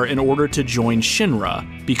Midgar in order to join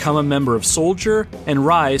Shinra, become a member of Soldier, and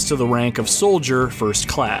rise to the rank of Soldier First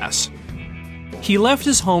Class. He left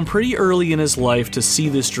his home pretty early in his life to see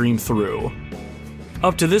this dream through.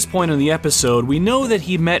 Up to this point in the episode, we know that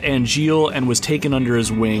he met Angeal and was taken under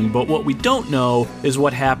his wing, but what we don't know is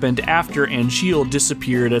what happened after Angeal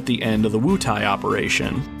disappeared at the end of the Wutai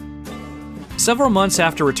operation. Several months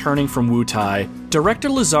after returning from Wutai, Director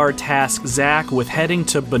Lazard tasked Zack with heading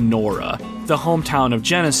to Benora, the hometown of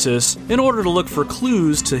Genesis, in order to look for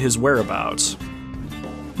clues to his whereabouts.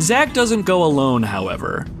 Zack doesn't go alone,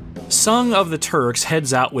 however. Sung of the Turks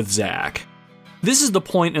heads out with Zack. This is the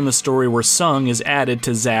point in the story where Sung is added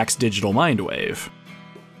to Zack's digital mindwave.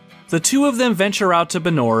 The two of them venture out to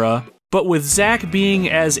Benora, but with Zack being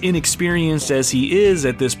as inexperienced as he is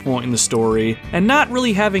at this point in the story, and not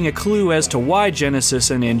really having a clue as to why Genesis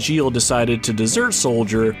and Angeal decided to desert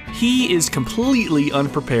Soldier, he is completely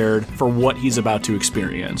unprepared for what he's about to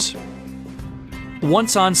experience.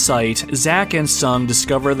 Once on site, Zack and Sung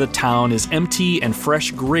discover the town is empty and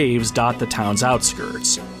fresh graves dot the town's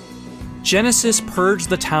outskirts. Genesis purged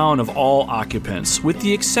the town of all occupants, with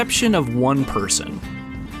the exception of one person.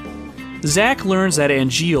 Zack learns that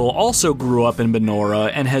Angeal also grew up in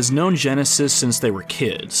Benora and has known Genesis since they were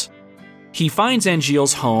kids. He finds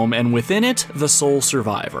Angeal's home and within it, the sole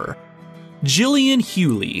survivor, Jillian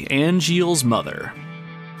Hewley, Angeal's mother.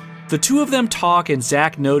 The two of them talk and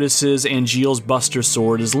Zack notices Angeal's Buster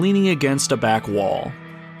Sword is leaning against a back wall.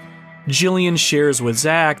 Jillian shares with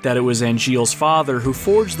Zack that it was Angeal's father who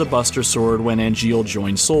forged the Buster Sword when Angeal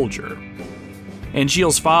joined Soldier.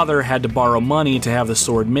 Angeal's father had to borrow money to have the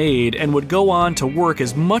sword made and would go on to work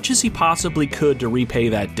as much as he possibly could to repay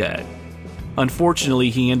that debt. Unfortunately,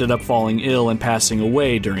 he ended up falling ill and passing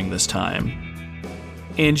away during this time.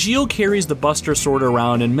 Angeal carries the Buster Sword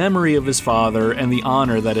around in memory of his father and the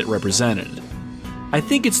honor that it represented. I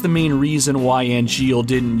think it's the main reason why Angeal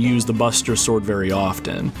didn't use the Buster Sword very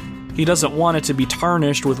often. He doesn't want it to be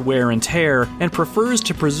tarnished with wear and tear and prefers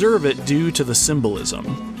to preserve it due to the symbolism.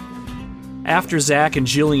 After Zack and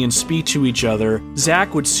Jillian speak to each other,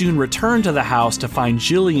 Zack would soon return to the house to find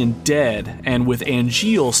Jillian dead and with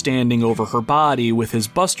Angeal standing over her body with his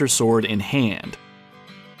Buster Sword in hand.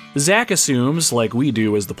 Zack assumes, like we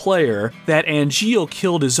do as the player, that Angeal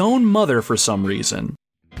killed his own mother for some reason.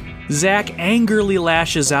 Zack angrily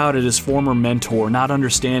lashes out at his former mentor, not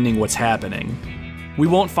understanding what's happening. We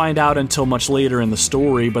won't find out until much later in the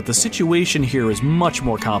story, but the situation here is much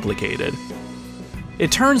more complicated.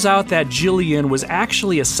 It turns out that Jillian was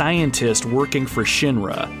actually a scientist working for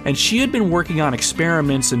Shinra, and she had been working on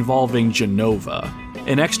experiments involving Genova,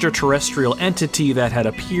 an extraterrestrial entity that had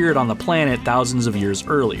appeared on the planet thousands of years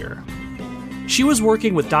earlier. She was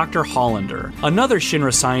working with Dr. Hollander, another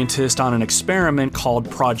Shinra scientist, on an experiment called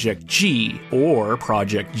Project G, or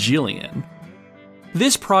Project Jillian.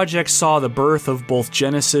 This project saw the birth of both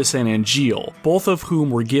Genesis and Angeal, both of whom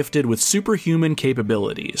were gifted with superhuman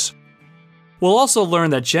capabilities. We'll also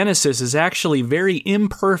learn that Genesis is actually very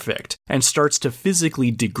imperfect and starts to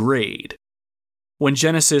physically degrade. When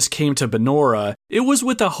Genesis came to Benora, it was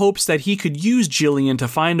with the hopes that he could use Jillian to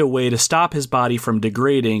find a way to stop his body from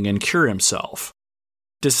degrading and cure himself.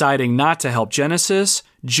 Deciding not to help Genesis,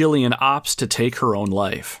 Jillian opts to take her own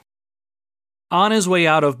life. On his way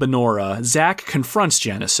out of Benora, Zack confronts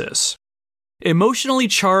Genesis. Emotionally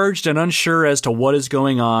charged and unsure as to what is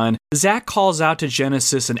going on, Zack calls out to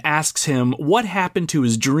Genesis and asks him what happened to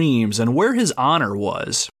his dreams and where his honor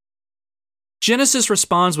was. Genesis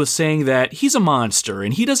responds with saying that he's a monster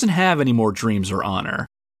and he doesn't have any more dreams or honor.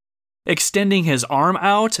 Extending his arm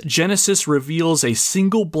out, Genesis reveals a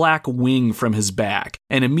single black wing from his back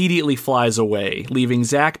and immediately flies away, leaving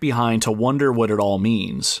Zack behind to wonder what it all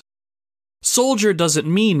means. Soldier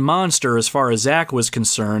doesn't mean monster as far as Zack was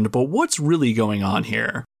concerned, but what's really going on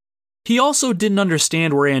here? He also didn't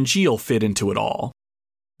understand where Angeal fit into it all.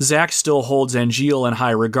 Zack still holds Angeal in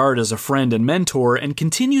high regard as a friend and mentor and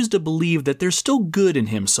continues to believe that there's still good in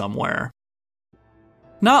him somewhere.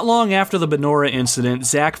 Not long after the Benora incident,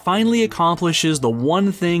 Zack finally accomplishes the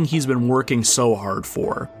one thing he's been working so hard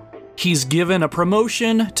for. He's given a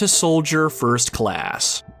promotion to Soldier First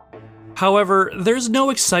Class. However, there's no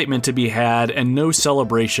excitement to be had and no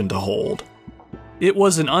celebration to hold. It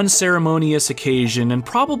was an unceremonious occasion and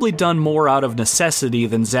probably done more out of necessity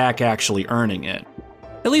than Zack actually earning it.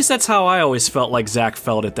 At least that's how I always felt like Zack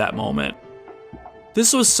felt at that moment.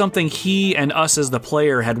 This was something he and us as the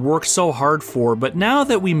player had worked so hard for, but now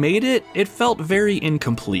that we made it, it felt very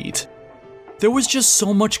incomplete. There was just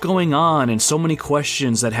so much going on and so many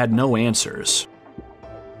questions that had no answers.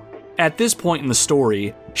 At this point in the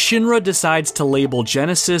story, Shinra decides to label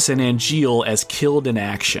Genesis and Angeal as killed in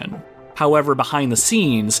action. However, behind the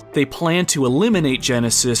scenes, they plan to eliminate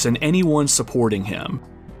Genesis and anyone supporting him.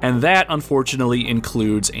 And that, unfortunately,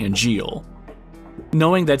 includes Angeal.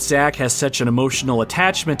 Knowing that Zack has such an emotional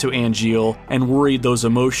attachment to Angeal and worried those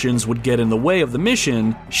emotions would get in the way of the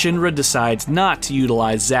mission, Shinra decides not to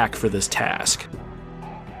utilize Zack for this task.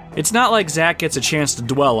 It's not like Zack gets a chance to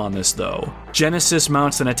dwell on this, though. Genesis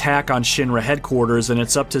mounts an attack on Shinra headquarters, and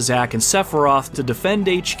it's up to Zack and Sephiroth to defend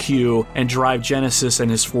HQ and drive Genesis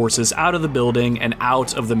and his forces out of the building and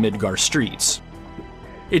out of the Midgar streets.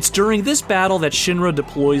 It's during this battle that Shinra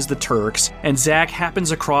deploys the Turks, and Zack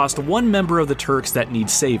happens across one member of the Turks that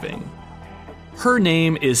needs saving. Her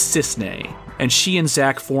name is Cisne, and she and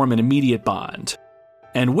Zack form an immediate bond.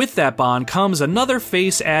 And with that bond comes another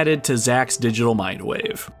face added to Zack's digital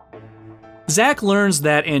mindwave. Zack learns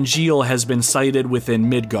that Angeal has been sighted within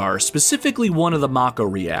Midgar, specifically one of the Mako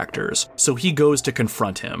reactors, so he goes to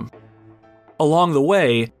confront him. Along the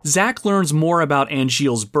way, Zack learns more about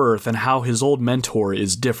Angeal's birth and how his old mentor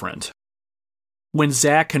is different. When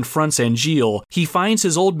Zack confronts Angeal, he finds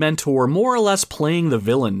his old mentor more or less playing the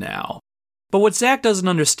villain now. But what Zack doesn't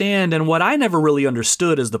understand, and what I never really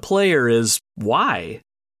understood as the player, is why?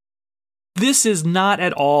 This is not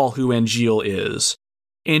at all who Angeal is.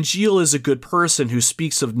 Angeal is a good person who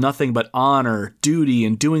speaks of nothing but honor, duty,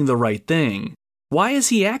 and doing the right thing. Why is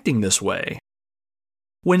he acting this way?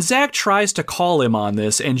 When Zack tries to call him on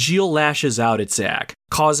this, Angeal lashes out at Zack,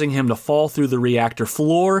 causing him to fall through the reactor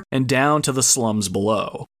floor and down to the slums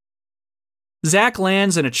below. Zack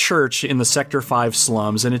lands in a church in the Sector 5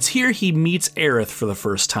 slums, and it's here he meets Aerith for the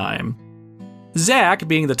first time. Zack,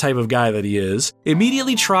 being the type of guy that he is,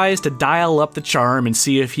 immediately tries to dial up the charm and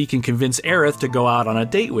see if he can convince Aerith to go out on a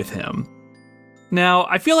date with him. Now,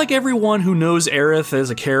 I feel like everyone who knows Aerith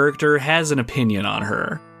as a character has an opinion on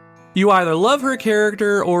her. You either love her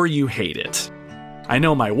character or you hate it. I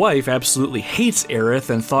know my wife absolutely hates Aerith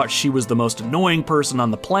and thought she was the most annoying person on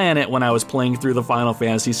the planet when I was playing through the Final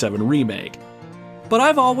Fantasy VII Remake. But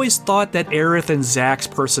I've always thought that Aerith and Zack's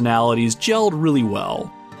personalities gelled really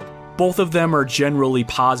well. Both of them are generally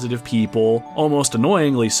positive people, almost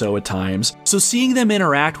annoyingly so at times, so seeing them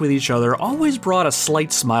interact with each other always brought a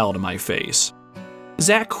slight smile to my face.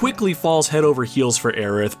 Zack quickly falls head over heels for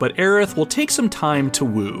Aerith, but Aerith will take some time to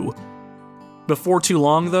woo. Before too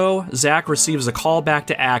long, though, Zack receives a call back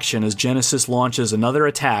to action as Genesis launches another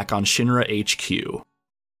attack on Shinra HQ.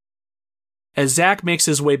 As Zack makes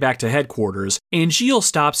his way back to headquarters, Angeal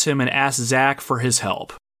stops him and asks Zack for his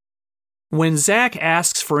help. When Zack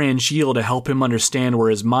asks for Angeal to help him understand where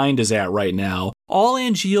his mind is at right now, all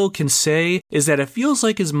Angeal can say is that it feels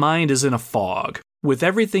like his mind is in a fog, with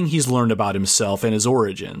everything he's learned about himself and his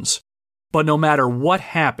origins. But no matter what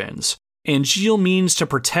happens, Angeal means to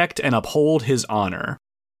protect and uphold his honor.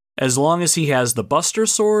 As long as he has the Buster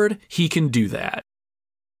Sword, he can do that.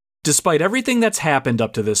 Despite everything that's happened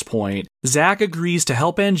up to this point, Zack agrees to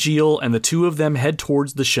help Angeal and the two of them head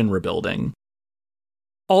towards the Shinra building.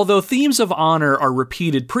 Although themes of honor are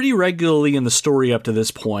repeated pretty regularly in the story up to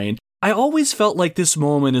this point, I always felt like this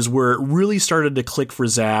moment is where it really started to click for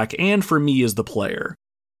Zack and for me as the player.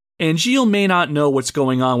 Angeal may not know what's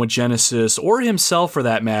going on with Genesis, or himself for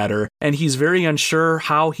that matter, and he's very unsure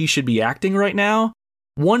how he should be acting right now.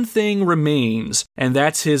 One thing remains, and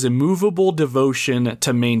that's his immovable devotion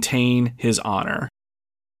to maintain his honor.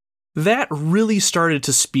 That really started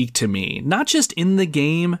to speak to me, not just in the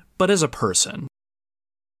game, but as a person.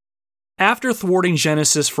 After thwarting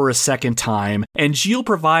Genesis for a second time, Angeal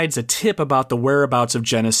provides a tip about the whereabouts of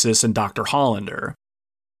Genesis and Dr. Hollander.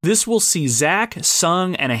 This will see Zack,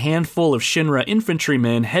 Sung, and a handful of Shinra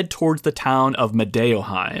infantrymen head towards the town of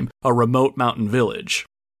Medeoheim, a remote mountain village.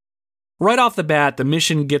 Right off the bat, the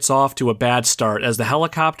mission gets off to a bad start as the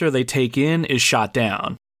helicopter they take in is shot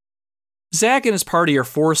down. Zack and his party are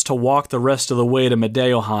forced to walk the rest of the way to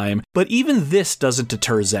Medeoheim, but even this doesn't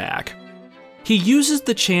deter Zack. He uses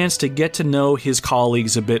the chance to get to know his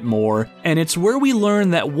colleagues a bit more, and it's where we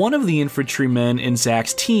learn that one of the infantrymen in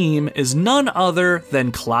Zack's team is none other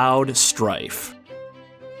than Cloud Strife.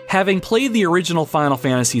 Having played the original Final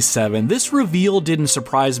Fantasy VII, this reveal didn't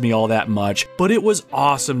surprise me all that much, but it was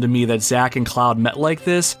awesome to me that Zack and Cloud met like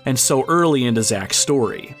this, and so early into Zack's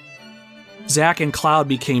story. Zack and Cloud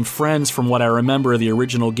became friends from what I remember of the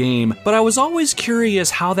original game, but I was always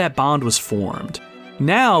curious how that bond was formed.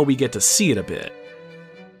 Now we get to see it a bit.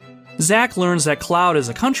 Zack learns that Cloud is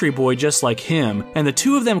a country boy just like him, and the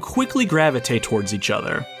two of them quickly gravitate towards each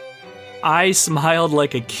other. I smiled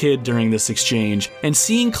like a kid during this exchange, and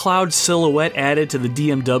seeing Cloud's silhouette added to the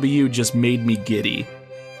DMW just made me giddy.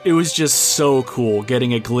 It was just so cool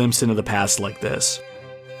getting a glimpse into the past like this.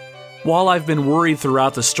 While I've been worried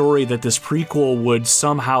throughout the story that this prequel would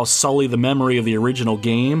somehow sully the memory of the original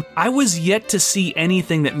game, I was yet to see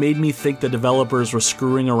anything that made me think the developers were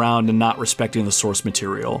screwing around and not respecting the source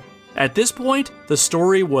material. At this point, the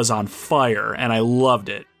story was on fire, and I loved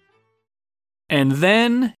it. And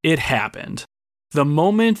then it happened. The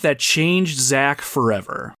moment that changed Zack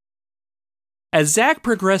forever. As Zack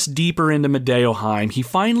progressed deeper into Medeoheim, he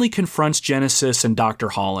finally confronts Genesis and Dr.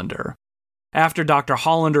 Hollander. After Dr.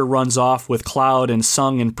 Hollander runs off with Cloud and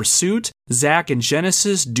Sung in pursuit, Zack and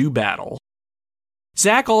Genesis do battle.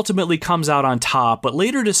 Zack ultimately comes out on top, but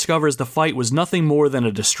later discovers the fight was nothing more than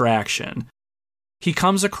a distraction. He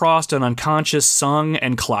comes across an unconscious Sung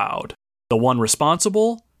and Cloud. The one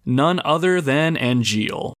responsible? None other than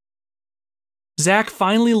Angeal. Zack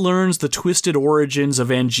finally learns the twisted origins of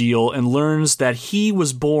Angeal and learns that he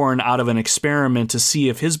was born out of an experiment to see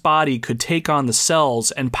if his body could take on the cells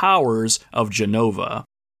and powers of Jenova.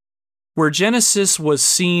 Where Genesis was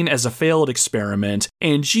seen as a failed experiment,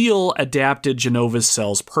 Angeal adapted Jenova's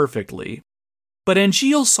cells perfectly. But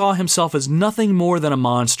Angeal saw himself as nothing more than a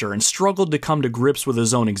monster and struggled to come to grips with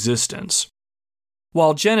his own existence.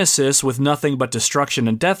 While Genesis, with nothing but destruction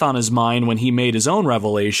and death on his mind when he made his own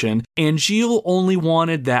revelation, Angeal only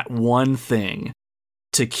wanted that one thing: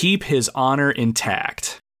 to keep his honor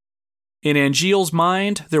intact. In Angeal's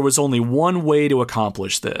mind, there was only one way to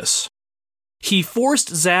accomplish this. He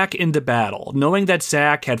forced Zack into battle, knowing that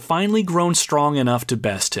Zack had finally grown strong enough to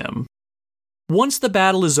best him. Once the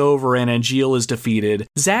battle is over and Angeal is defeated,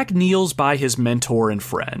 Zack kneels by his mentor and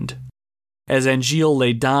friend. As Angeal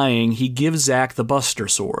lay dying, he gives Zack the Buster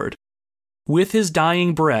Sword. With his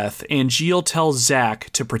dying breath, Angeal tells Zack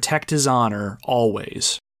to protect his honor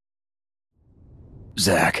always.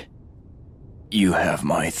 Zack, you have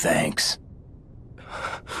my thanks.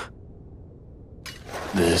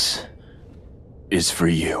 This is for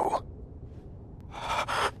you.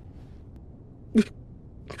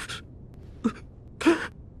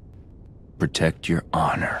 Protect your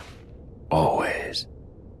honor, always.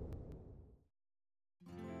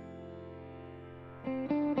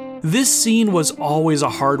 This scene was always a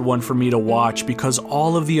hard one for me to watch because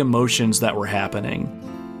all of the emotions that were happening.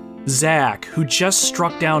 Zack, who just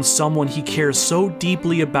struck down someone he cares so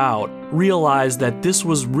deeply about, realized that this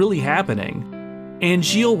was really happening.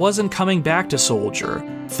 Angeal wasn't coming back to Soldier.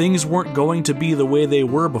 Things weren't going to be the way they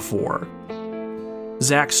were before.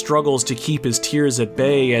 Zack struggles to keep his tears at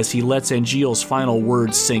bay as he lets Angeal's final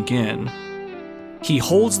words sink in. He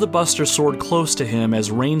holds the Buster Sword close to him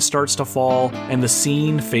as rain starts to fall and the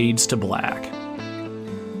scene fades to black.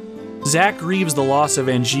 Zack grieves the loss of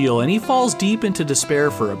Angeal and he falls deep into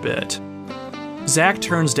despair for a bit. Zack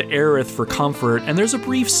turns to Aerith for comfort, and there's a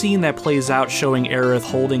brief scene that plays out showing Aerith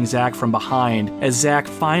holding Zack from behind as Zack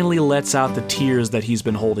finally lets out the tears that he's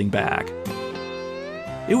been holding back.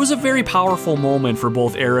 It was a very powerful moment for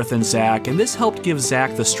both Aerith and Zack, and this helped give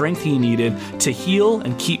Zack the strength he needed to heal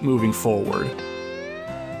and keep moving forward.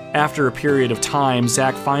 After a period of time,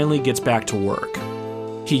 Zack finally gets back to work.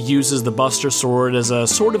 He uses the Buster Sword as a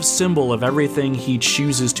sort of symbol of everything he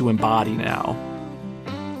chooses to embody now.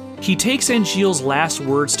 He takes Angeal's last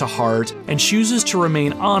words to heart and chooses to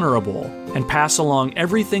remain honorable and pass along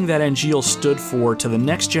everything that Angeal stood for to the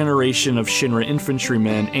next generation of Shinra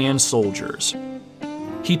infantrymen and soldiers.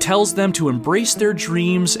 He tells them to embrace their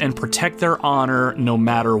dreams and protect their honor no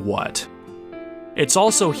matter what. It's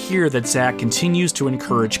also here that Zack continues to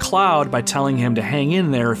encourage Cloud by telling him to hang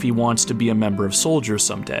in there if he wants to be a member of Soldiers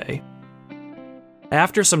someday.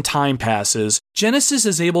 After some time passes, Genesis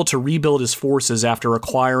is able to rebuild his forces after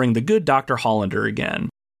acquiring the good Dr. Hollander again.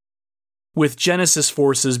 With Genesis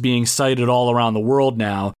forces being sighted all around the world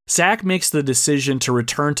now, Zack makes the decision to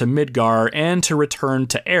return to Midgar and to return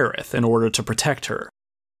to Aerith in order to protect her.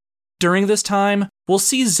 During this time, we'll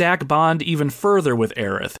see Zack bond even further with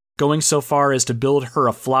Aerith, going so far as to build her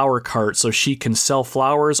a flower cart so she can sell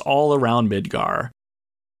flowers all around Midgar.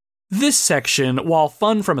 This section, while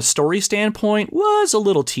fun from a story standpoint, was a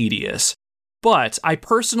little tedious, but I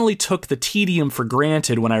personally took the tedium for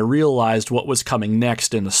granted when I realized what was coming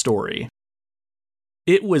next in the story.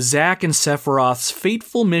 It was Zack and Sephiroth's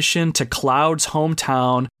fateful mission to Cloud's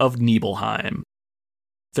hometown of Nibelheim.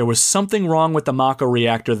 There was something wrong with the Mako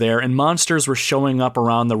reactor there, and monsters were showing up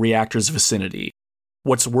around the reactor's vicinity.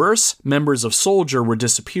 What's worse, members of Soldier were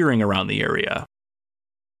disappearing around the area.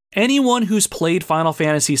 Anyone who's played Final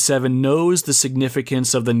Fantasy VII knows the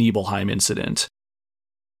significance of the Nibelheim incident.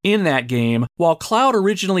 In that game, while Cloud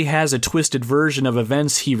originally has a twisted version of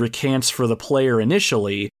events he recants for the player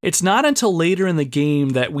initially, it's not until later in the game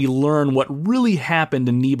that we learn what really happened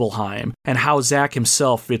in Nibelheim and how Zack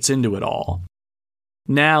himself fits into it all.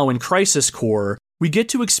 Now, in Crisis Core, we get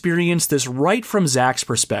to experience this right from Zack's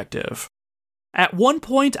perspective. At one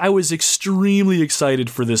point, I was extremely excited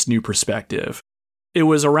for this new perspective. It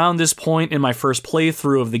was around this point in my first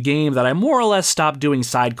playthrough of the game that I more or less stopped doing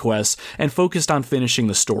side quests and focused on finishing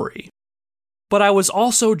the story. But I was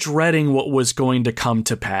also dreading what was going to come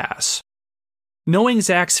to pass. Knowing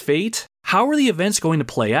Zack's fate, how are the events going to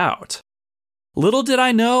play out? Little did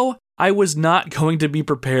I know, I was not going to be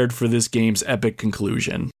prepared for this game's epic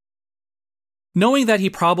conclusion. Knowing that he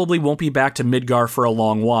probably won't be back to Midgar for a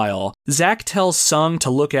long while, Zack tells Sung to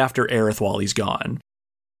look after Aerith while he's gone.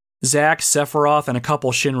 Zack, Sephiroth, and a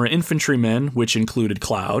couple Shinra infantrymen, which included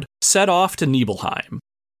Cloud, set off to Nibelheim.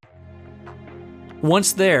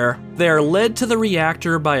 Once there, they are led to the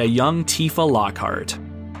reactor by a young Tifa Lockhart.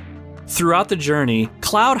 Throughout the journey,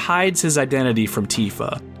 Cloud hides his identity from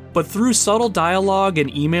Tifa, but through subtle dialogue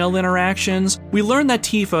and email interactions, we learn that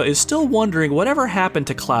Tifa is still wondering whatever happened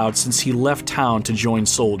to Cloud since he left town to join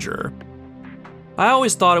Soldier. I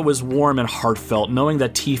always thought it was warm and heartfelt knowing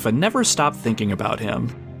that Tifa never stopped thinking about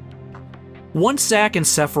him. Once Zack and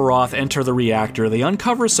Sephiroth enter the reactor, they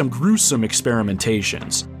uncover some gruesome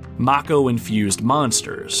experimentations, Mako-infused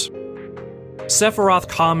monsters. Sephiroth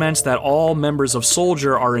comments that all members of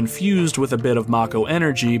Soldier are infused with a bit of Mako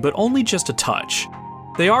energy, but only just a touch.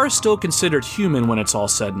 They are still considered human when it's all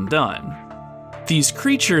said and done. These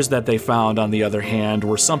creatures that they found, on the other hand,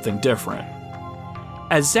 were something different.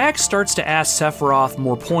 As Zack starts to ask Sephiroth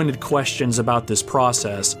more pointed questions about this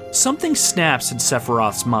process, something snaps in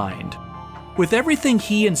Sephiroth's mind. With everything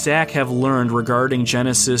he and Zack have learned regarding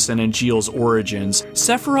Genesis and Angeal's origins,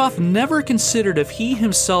 Sephiroth never considered if he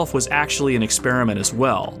himself was actually an experiment as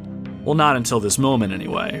well. Well, not until this moment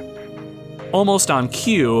anyway. Almost on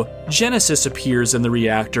cue, Genesis appears in the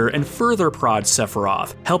reactor and further prods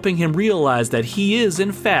Sephiroth, helping him realize that he is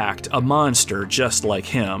in fact a monster just like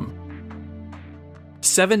him.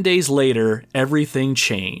 7 days later, everything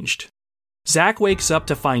changed. Zack wakes up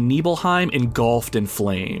to find Nibelheim engulfed in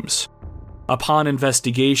flames. Upon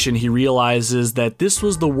investigation, he realizes that this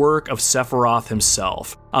was the work of Sephiroth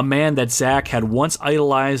himself, a man that Zack had once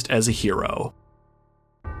idolized as a hero.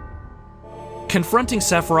 Confronting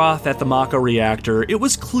Sephiroth at the Mako reactor, it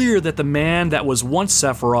was clear that the man that was once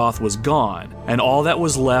Sephiroth was gone, and all that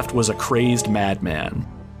was left was a crazed madman.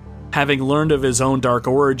 Having learned of his own dark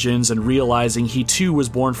origins and realizing he too was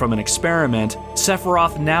born from an experiment,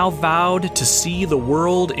 Sephiroth now vowed to see the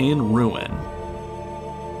world in ruin.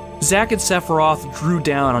 Zack and Sephiroth drew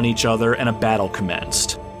down on each other and a battle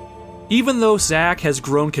commenced. Even though Zack has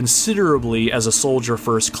grown considerably as a soldier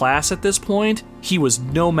first class at this point, he was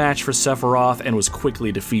no match for Sephiroth and was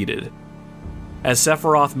quickly defeated. As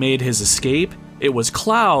Sephiroth made his escape, it was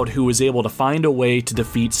Cloud who was able to find a way to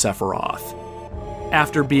defeat Sephiroth.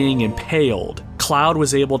 After being impaled, Cloud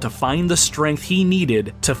was able to find the strength he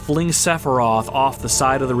needed to fling Sephiroth off the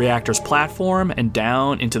side of the reactor's platform and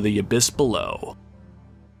down into the abyss below.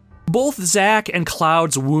 Both Zack and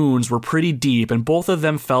Cloud's wounds were pretty deep and both of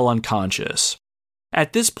them fell unconscious.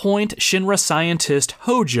 At this point, Shinra scientist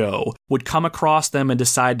Hojo would come across them and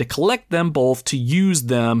decide to collect them both to use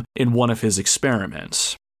them in one of his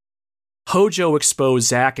experiments. Hojo exposed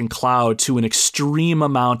Zack and Cloud to an extreme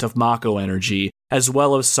amount of Mako energy, as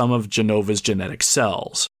well as some of Genova's genetic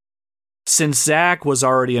cells. Since Zack was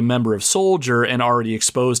already a member of Soldier and already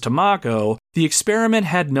exposed to Mako, the experiment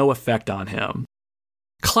had no effect on him.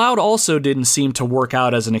 Cloud also didn't seem to work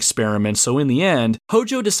out as an experiment, so in the end,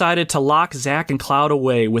 Hojo decided to lock Zack and Cloud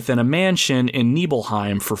away within a mansion in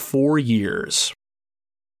Nibelheim for 4 years.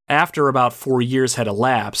 After about 4 years had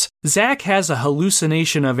elapsed, Zack has a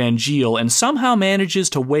hallucination of Angeal and somehow manages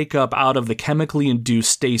to wake up out of the chemically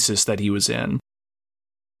induced stasis that he was in.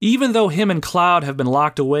 Even though him and Cloud have been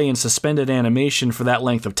locked away in suspended animation for that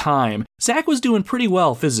length of time, Zack was doing pretty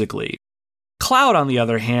well physically. Cloud, on the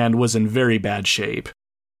other hand, was in very bad shape.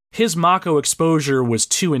 His Mako exposure was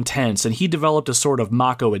too intense and he developed a sort of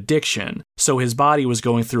Mako addiction, so his body was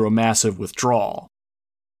going through a massive withdrawal.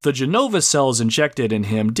 The Genova cells injected in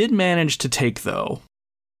him did manage to take, though.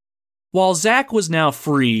 While Zack was now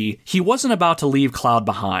free, he wasn't about to leave Cloud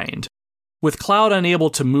behind. With Cloud unable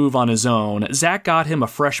to move on his own, Zack got him a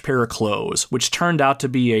fresh pair of clothes, which turned out to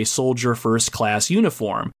be a Soldier First Class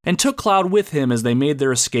uniform, and took Cloud with him as they made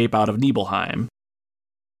their escape out of Nibelheim.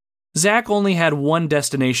 Zack only had one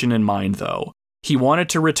destination in mind, though. He wanted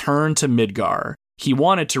to return to Midgar. He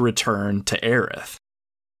wanted to return to Aerith.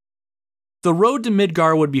 The road to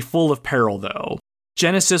Midgar would be full of peril, though.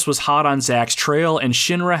 Genesis was hot on Zack's trail, and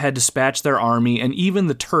Shinra had dispatched their army and even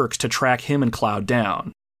the Turks to track him and Cloud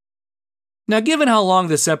down. Now, given how long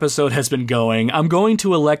this episode has been going, I'm going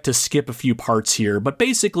to elect to skip a few parts here, but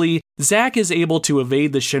basically, Zack is able to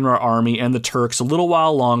evade the Shinra army and the Turks a little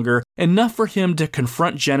while longer, enough for him to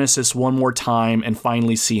confront Genesis one more time and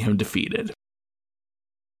finally see him defeated.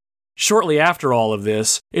 Shortly after all of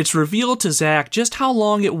this, it's revealed to Zack just how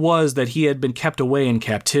long it was that he had been kept away in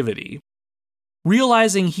captivity.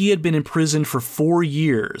 Realizing he had been imprisoned for 4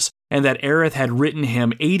 years, and that Aerith had written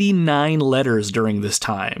him 89 letters during this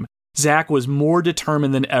time, Zack was more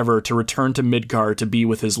determined than ever to return to Midgar to be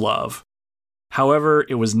with his love. However,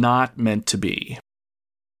 it was not meant to be.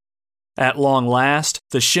 At long last,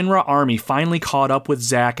 the Shinra army finally caught up with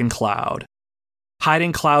Zack and Cloud.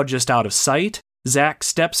 Hiding Cloud just out of sight, Zack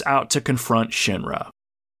steps out to confront Shinra.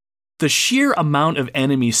 The sheer amount of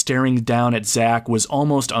enemies staring down at Zack was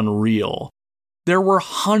almost unreal. There were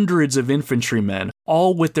hundreds of infantrymen,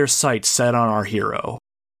 all with their sights set on our hero.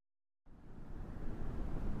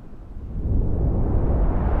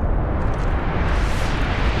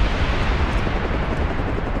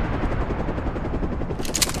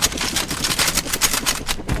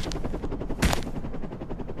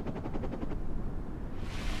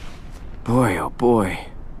 Boy, oh boy.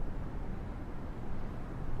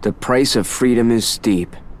 The price of freedom is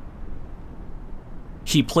steep.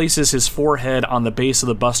 He places his forehead on the base of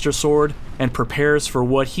the Buster Sword and prepares for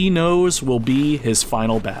what he knows will be his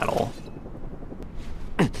final battle.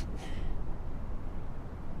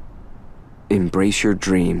 Embrace your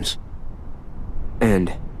dreams.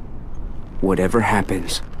 And, whatever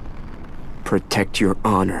happens, protect your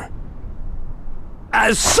honor.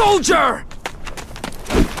 As Soldier!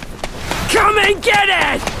 Come and get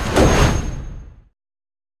it!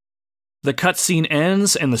 The cutscene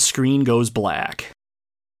ends and the screen goes black.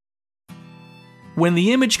 When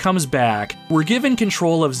the image comes back, we're given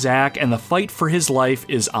control of Zack and the fight for his life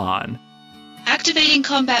is on. Activating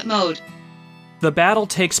combat mode. The battle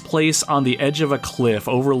takes place on the edge of a cliff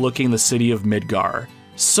overlooking the city of Midgar.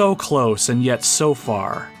 So close and yet so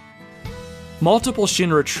far. Multiple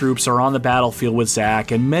Shinra troops are on the battlefield with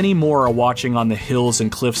Zack, and many more are watching on the hills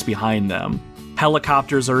and cliffs behind them.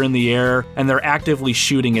 Helicopters are in the air, and they're actively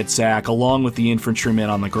shooting at Zack along with the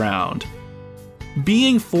infantrymen on the ground.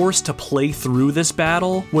 Being forced to play through this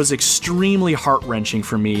battle was extremely heart-wrenching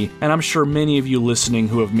for me, and I'm sure many of you listening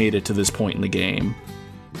who have made it to this point in the game.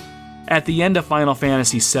 At the end of Final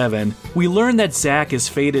Fantasy VII, we learn that Zack is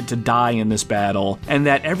fated to die in this battle, and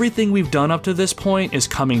that everything we've done up to this point is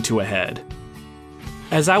coming to a head.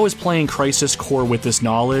 As I was playing Crisis Core with this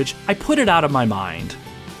knowledge, I put it out of my mind.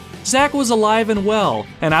 Zack was alive and well,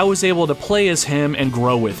 and I was able to play as him and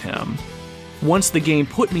grow with him. Once the game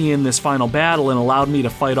put me in this final battle and allowed me to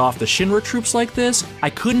fight off the Shinra troops like this, I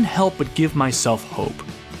couldn't help but give myself hope.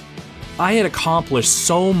 I had accomplished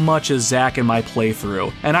so much as Zack in my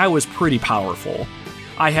playthrough, and I was pretty powerful.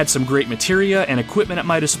 I had some great materia and equipment at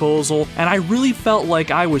my disposal, and I really felt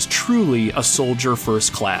like I was truly a soldier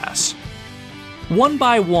first class. One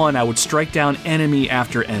by one, I would strike down enemy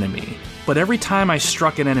after enemy, but every time I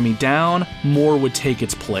struck an enemy down, more would take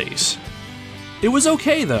its place. It was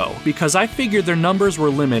okay though, because I figured their numbers were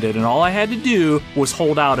limited and all I had to do was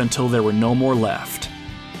hold out until there were no more left.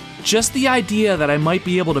 Just the idea that I might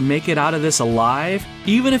be able to make it out of this alive,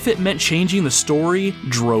 even if it meant changing the story,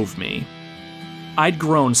 drove me. I'd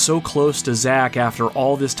grown so close to Zack after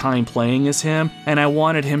all this time playing as him, and I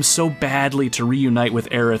wanted him so badly to reunite with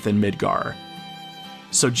Aerith in Midgar.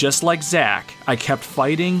 So just like Zack, I kept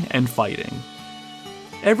fighting and fighting.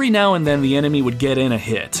 Every now and then the enemy would get in a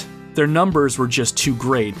hit. Their numbers were just too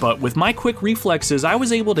great, but with my quick reflexes I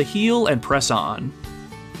was able to heal and press on.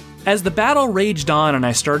 As the battle raged on and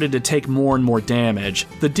I started to take more and more damage,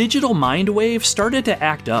 the digital mind wave started to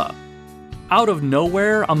act up. Out of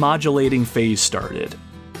nowhere, a modulating phase started.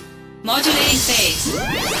 Modulating phase.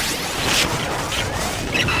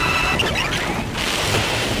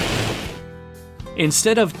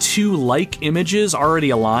 Instead of two like images already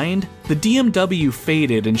aligned, the DMW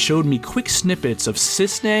faded and showed me quick snippets of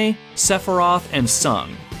Cissnei, Sephiroth, and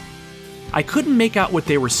Sung. I couldn't make out what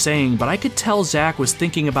they were saying, but I could tell Zack was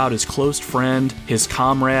thinking about his close friend, his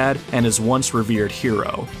comrade, and his once revered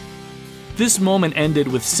hero. This moment ended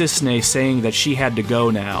with Cissnei saying that she had to go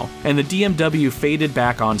now, and the DMW faded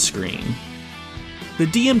back on screen. The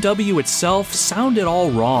DMW itself sounded all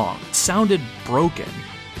wrong, sounded broken.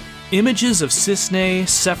 Images of Cissnei,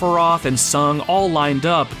 Sephiroth, and Sung all lined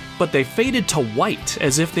up, but they faded to white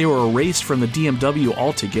as if they were erased from the DMW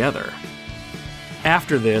altogether.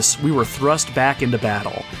 After this, we were thrust back into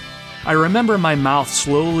battle. I remember my mouth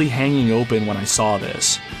slowly hanging open when I saw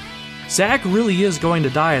this. Zack really is going to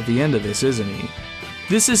die at the end of this, isn't he?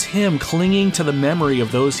 This is him clinging to the memory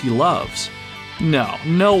of those he loves.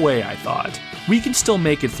 No way, I thought. We can still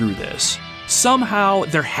make it through this. Somehow,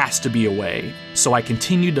 there has to be a way, so I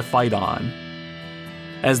continued to fight on.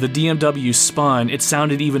 As the DMW spun, it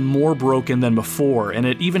sounded even more broken than before, and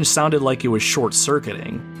it even sounded like it was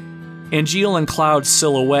short-circuiting. Angeal and Cloud's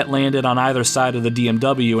silhouette landed on either side of the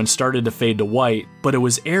DMW and started to fade to white, but it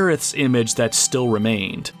was Aerith's image that still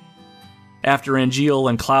remained. After Angeal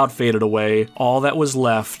and Cloud faded away, all that was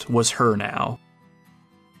left was her now.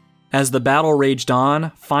 As the battle raged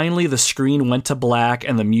on, finally the screen went to black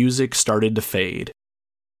and the music started to fade.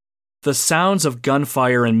 The sounds of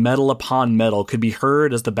gunfire and metal upon metal could be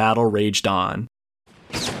heard as the battle raged on.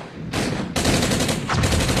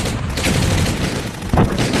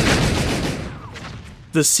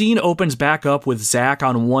 The scene opens back up with Zack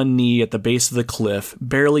on one knee at the base of the cliff,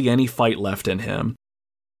 barely any fight left in him.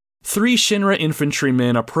 3 Shinra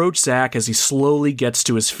infantrymen approach Zack as he slowly gets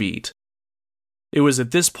to his feet. It was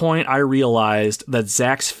at this point I realized that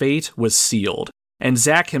Zack's fate was sealed, and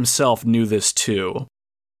Zack himself knew this too.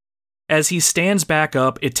 As he stands back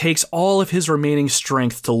up, it takes all of his remaining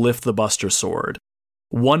strength to lift the Buster Sword.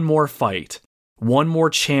 One more fight, one more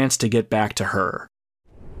chance to get back to her.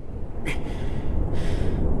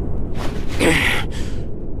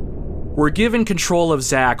 We're given control of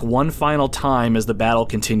Zack one final time as the battle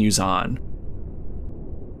continues on.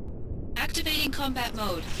 Activating combat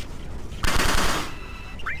mode.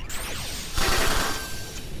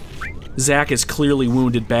 Zack is clearly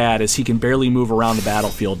wounded bad as he can barely move around the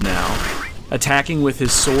battlefield now. Attacking with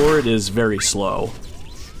his sword is very slow.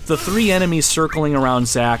 The 3 enemies circling around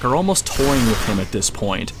Zack are almost toying with him at this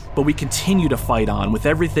point, but we continue to fight on with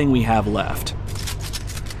everything we have left.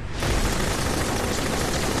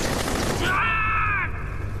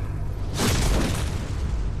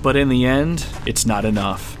 But in the end, it's not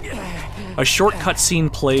enough. A short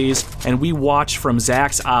cutscene plays, and we watch from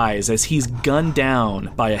Zack's eyes as he's gunned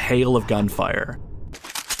down by a hail of gunfire.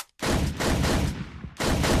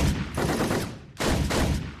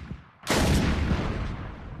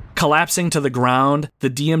 Collapsing to the ground, the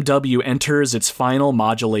DMW enters its final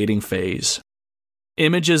modulating phase.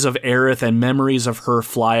 Images of Aerith and memories of her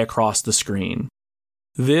fly across the screen.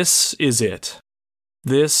 This is it.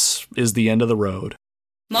 This is the end of the road.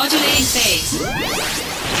 Modulating phase.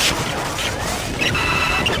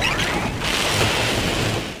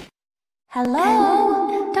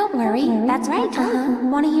 Hello? Don't worry, that's right.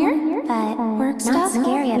 Want to hear? But work stuff? Not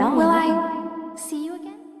scary at all. Will I see you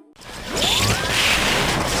again?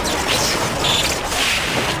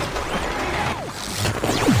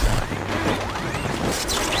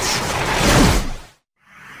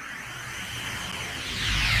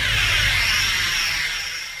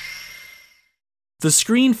 The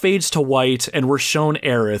screen fades to white, and we're shown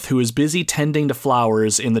Aerith, who is busy tending to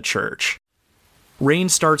flowers in the church. Rain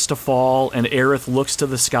starts to fall, and Aerith looks to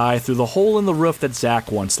the sky through the hole in the roof that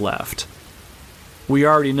Zack once left. We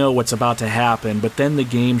already know what's about to happen, but then the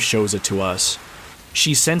game shows it to us.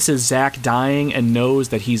 She senses Zack dying and knows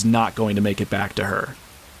that he's not going to make it back to her.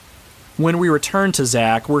 When we return to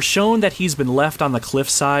Zack, we're shown that he's been left on the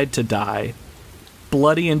cliffside to die.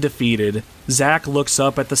 Bloody and defeated, Zack looks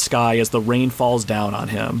up at the sky as the rain falls down on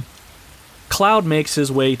him. Cloud makes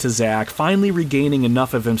his way to Zack, finally regaining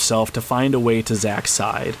enough of himself to find a way to Zack's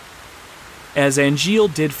side. As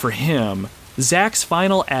Angeal did for him, Zack's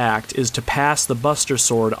final act is to pass the Buster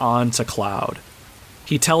Sword on to Cloud.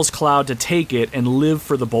 He tells Cloud to take it and live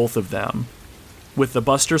for the both of them. With the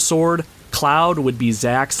Buster Sword, Cloud would be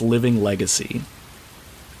Zack's living legacy.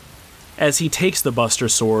 As he takes the Buster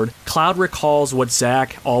Sword, Cloud recalls what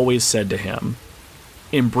Zack always said to him.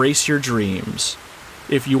 Embrace your dreams.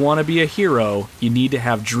 If you want to be a hero, you need to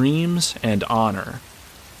have dreams and honor.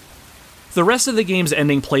 The rest of the game's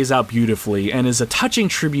ending plays out beautifully and is a touching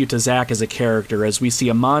tribute to Zack as a character as we see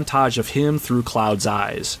a montage of him through Cloud's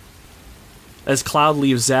eyes. As Cloud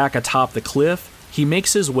leaves Zack atop the cliff, he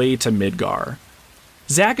makes his way to Midgar.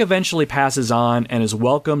 Zack eventually passes on and is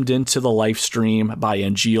welcomed into the life stream by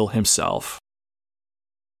Angeal himself.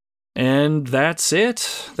 And that's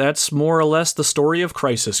it. That's more or less the story of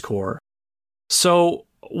Crisis Core. So,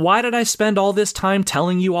 why did I spend all this time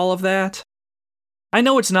telling you all of that? I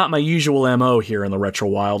know it's not my usual MO here in the Retro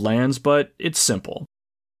Wildlands, but it's simple.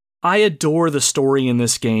 I adore the story in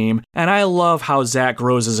this game, and I love how Zack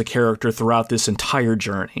grows as a character throughout this entire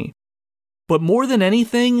journey. But more than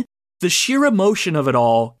anything, the sheer emotion of it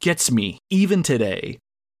all gets me, even today.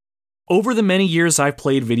 Over the many years I've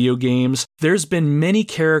played video games, there's been many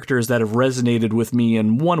characters that have resonated with me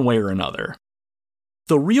in one way or another.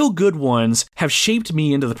 The real good ones have shaped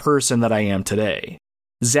me into the person that I am today.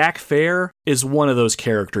 Zack Fair is one of those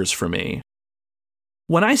characters for me.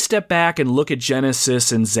 When I step back and look at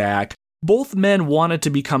Genesis and Zack, both men wanted to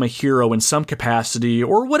become a hero in some capacity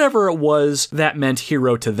or whatever it was that meant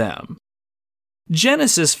hero to them.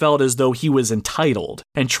 Genesis felt as though he was entitled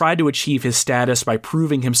and tried to achieve his status by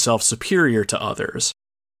proving himself superior to others.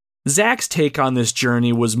 Zack's take on this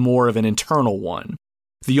journey was more of an internal one.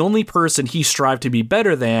 The only person he strived to be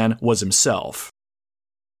better than was himself.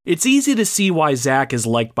 It's easy to see why Zack is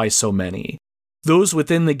liked by so many. Those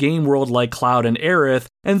within the game world like Cloud and Aerith,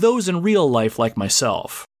 and those in real life like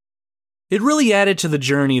myself. It really added to the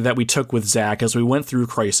journey that we took with Zack as we went through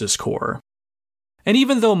Crisis Core. And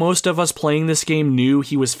even though most of us playing this game knew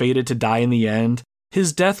he was fated to die in the end,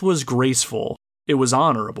 his death was graceful, it was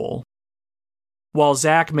honorable. While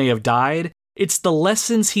Zack may have died, it's the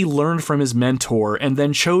lessons he learned from his mentor and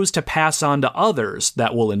then chose to pass on to others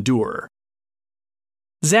that will endure.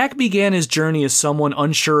 Zack began his journey as someone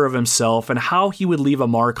unsure of himself and how he would leave a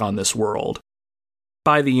mark on this world.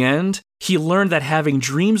 By the end, he learned that having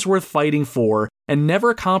dreams worth fighting for and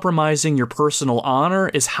never compromising your personal honor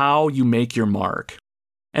is how you make your mark.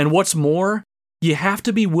 And what's more, you have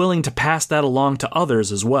to be willing to pass that along to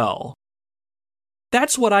others as well.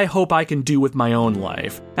 That's what I hope I can do with my own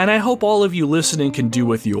life, and I hope all of you listening can do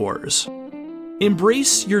with yours.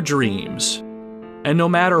 Embrace your dreams, and no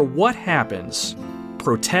matter what happens,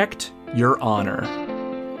 protect your honor.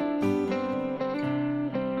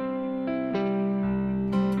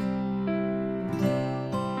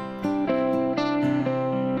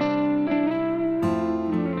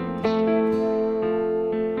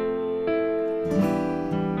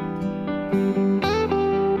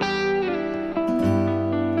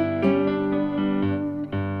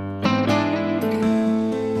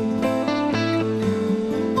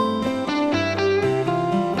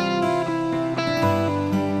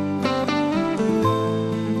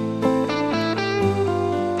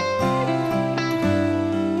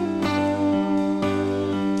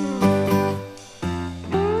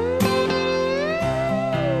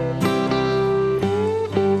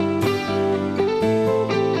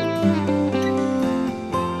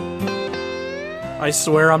 I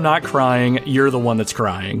swear I'm not crying, you're the one that's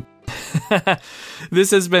crying.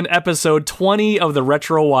 This has been episode 20 of the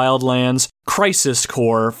Retro Wildlands Crisis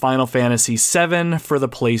Core Final Fantasy VII for the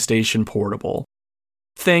PlayStation Portable.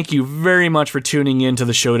 Thank you very much for tuning in to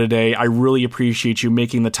the show today. I really appreciate you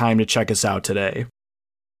making the time to check us out today.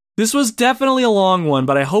 This was definitely a long one,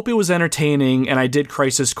 but I hope it was entertaining and I did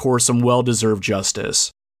Crisis Core some well-deserved justice.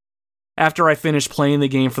 After I finished playing the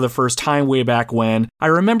game for the first time way back when, I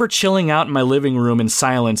remember chilling out in my living room in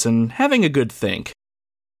silence and having a good think.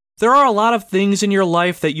 There are a lot of things in your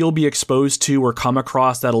life that you'll be exposed to or come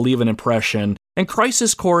across that'll leave an impression, and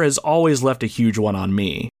Crisis Core has always left a huge one on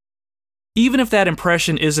me. Even if that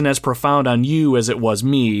impression isn't as profound on you as it was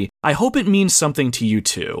me, I hope it means something to you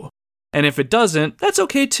too. And if it doesn't, that's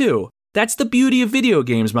okay too. That's the beauty of video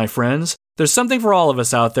games, my friends. There's something for all of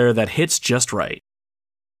us out there that hits just right.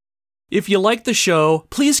 If you like the show,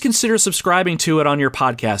 please consider subscribing to it on your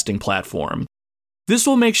podcasting platform. This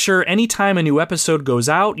will make sure anytime a new episode goes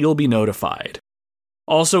out, you'll be notified.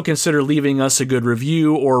 Also consider leaving us a good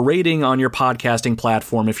review or rating on your podcasting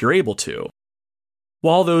platform if you're able to.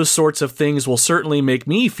 While those sorts of things will certainly make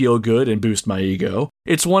me feel good and boost my ego,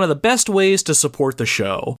 it's one of the best ways to support the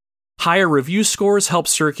show. Higher review scores help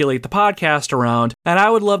circulate the podcast around, and I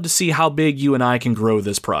would love to see how big you and I can grow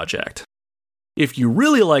this project. If you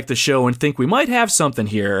really like the show and think we might have something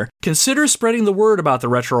here, consider spreading the word about the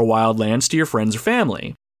Retro Wildlands to your friends or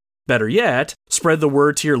family. Better yet, spread the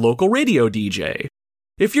word to your local radio DJ.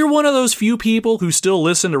 If you're one of those few people who still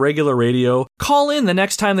listen to regular radio, call in the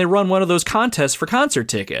next time they run one of those contests for concert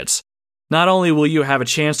tickets. Not only will you have a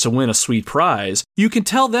chance to win a sweet prize, you can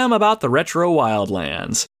tell them about the Retro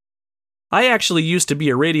Wildlands. I actually used to be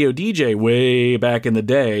a radio DJ way back in the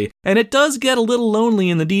day, and it does get a little lonely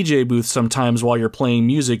in the DJ booth sometimes while you're playing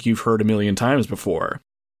music you've heard a million times before.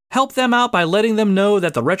 Help them out by letting them know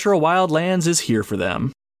that the Retro Wildlands is here for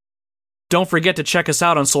them. Don't forget to check us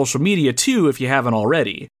out on social media too if you haven't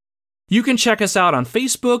already. You can check us out on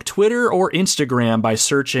Facebook, Twitter, or Instagram by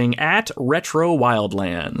searching @Retro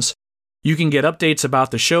Wildlands. You can get updates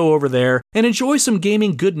about the show over there and enjoy some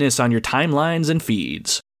gaming goodness on your timelines and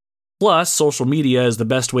feeds. Plus, social media is the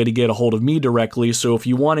best way to get a hold of me directly, so if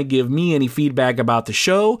you want to give me any feedback about the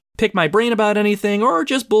show, pick my brain about anything, or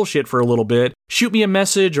just bullshit for a little bit, shoot me a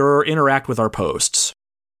message or interact with our posts.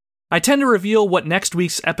 I tend to reveal what next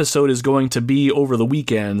week's episode is going to be over the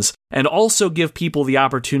weekends, and also give people the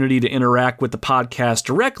opportunity to interact with the podcast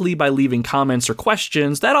directly by leaving comments or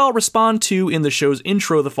questions that I'll respond to in the show's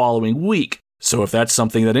intro the following week. So if that's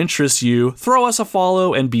something that interests you, throw us a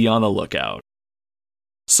follow and be on the lookout.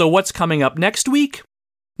 So what's coming up next week?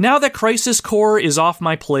 Now that Crisis Core is off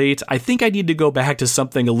my plate, I think I need to go back to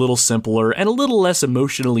something a little simpler and a little less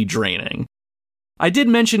emotionally draining. I did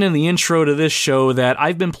mention in the intro to this show that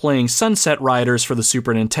I've been playing Sunset Riders for the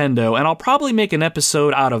Super Nintendo, and I'll probably make an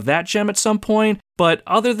episode out of that gem at some point, but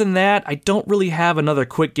other than that, I don't really have another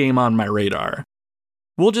quick game on my radar.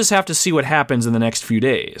 We'll just have to see what happens in the next few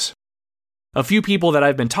days. A few people that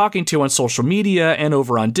I've been talking to on social media and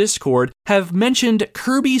over on Discord have mentioned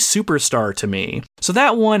Kirby Superstar to me, so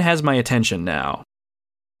that one has my attention now.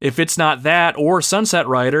 If it's not that or Sunset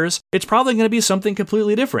Riders, it's probably going to be something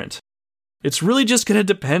completely different. It's really just going to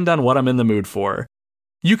depend on what I'm in the mood for.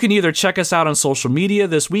 You can either check us out on social media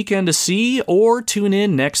this weekend to see, or tune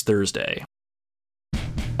in next Thursday.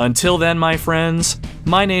 Until then, my friends,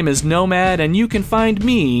 my name is Nomad, and you can find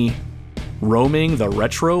me roaming the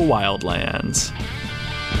Retro Wildlands.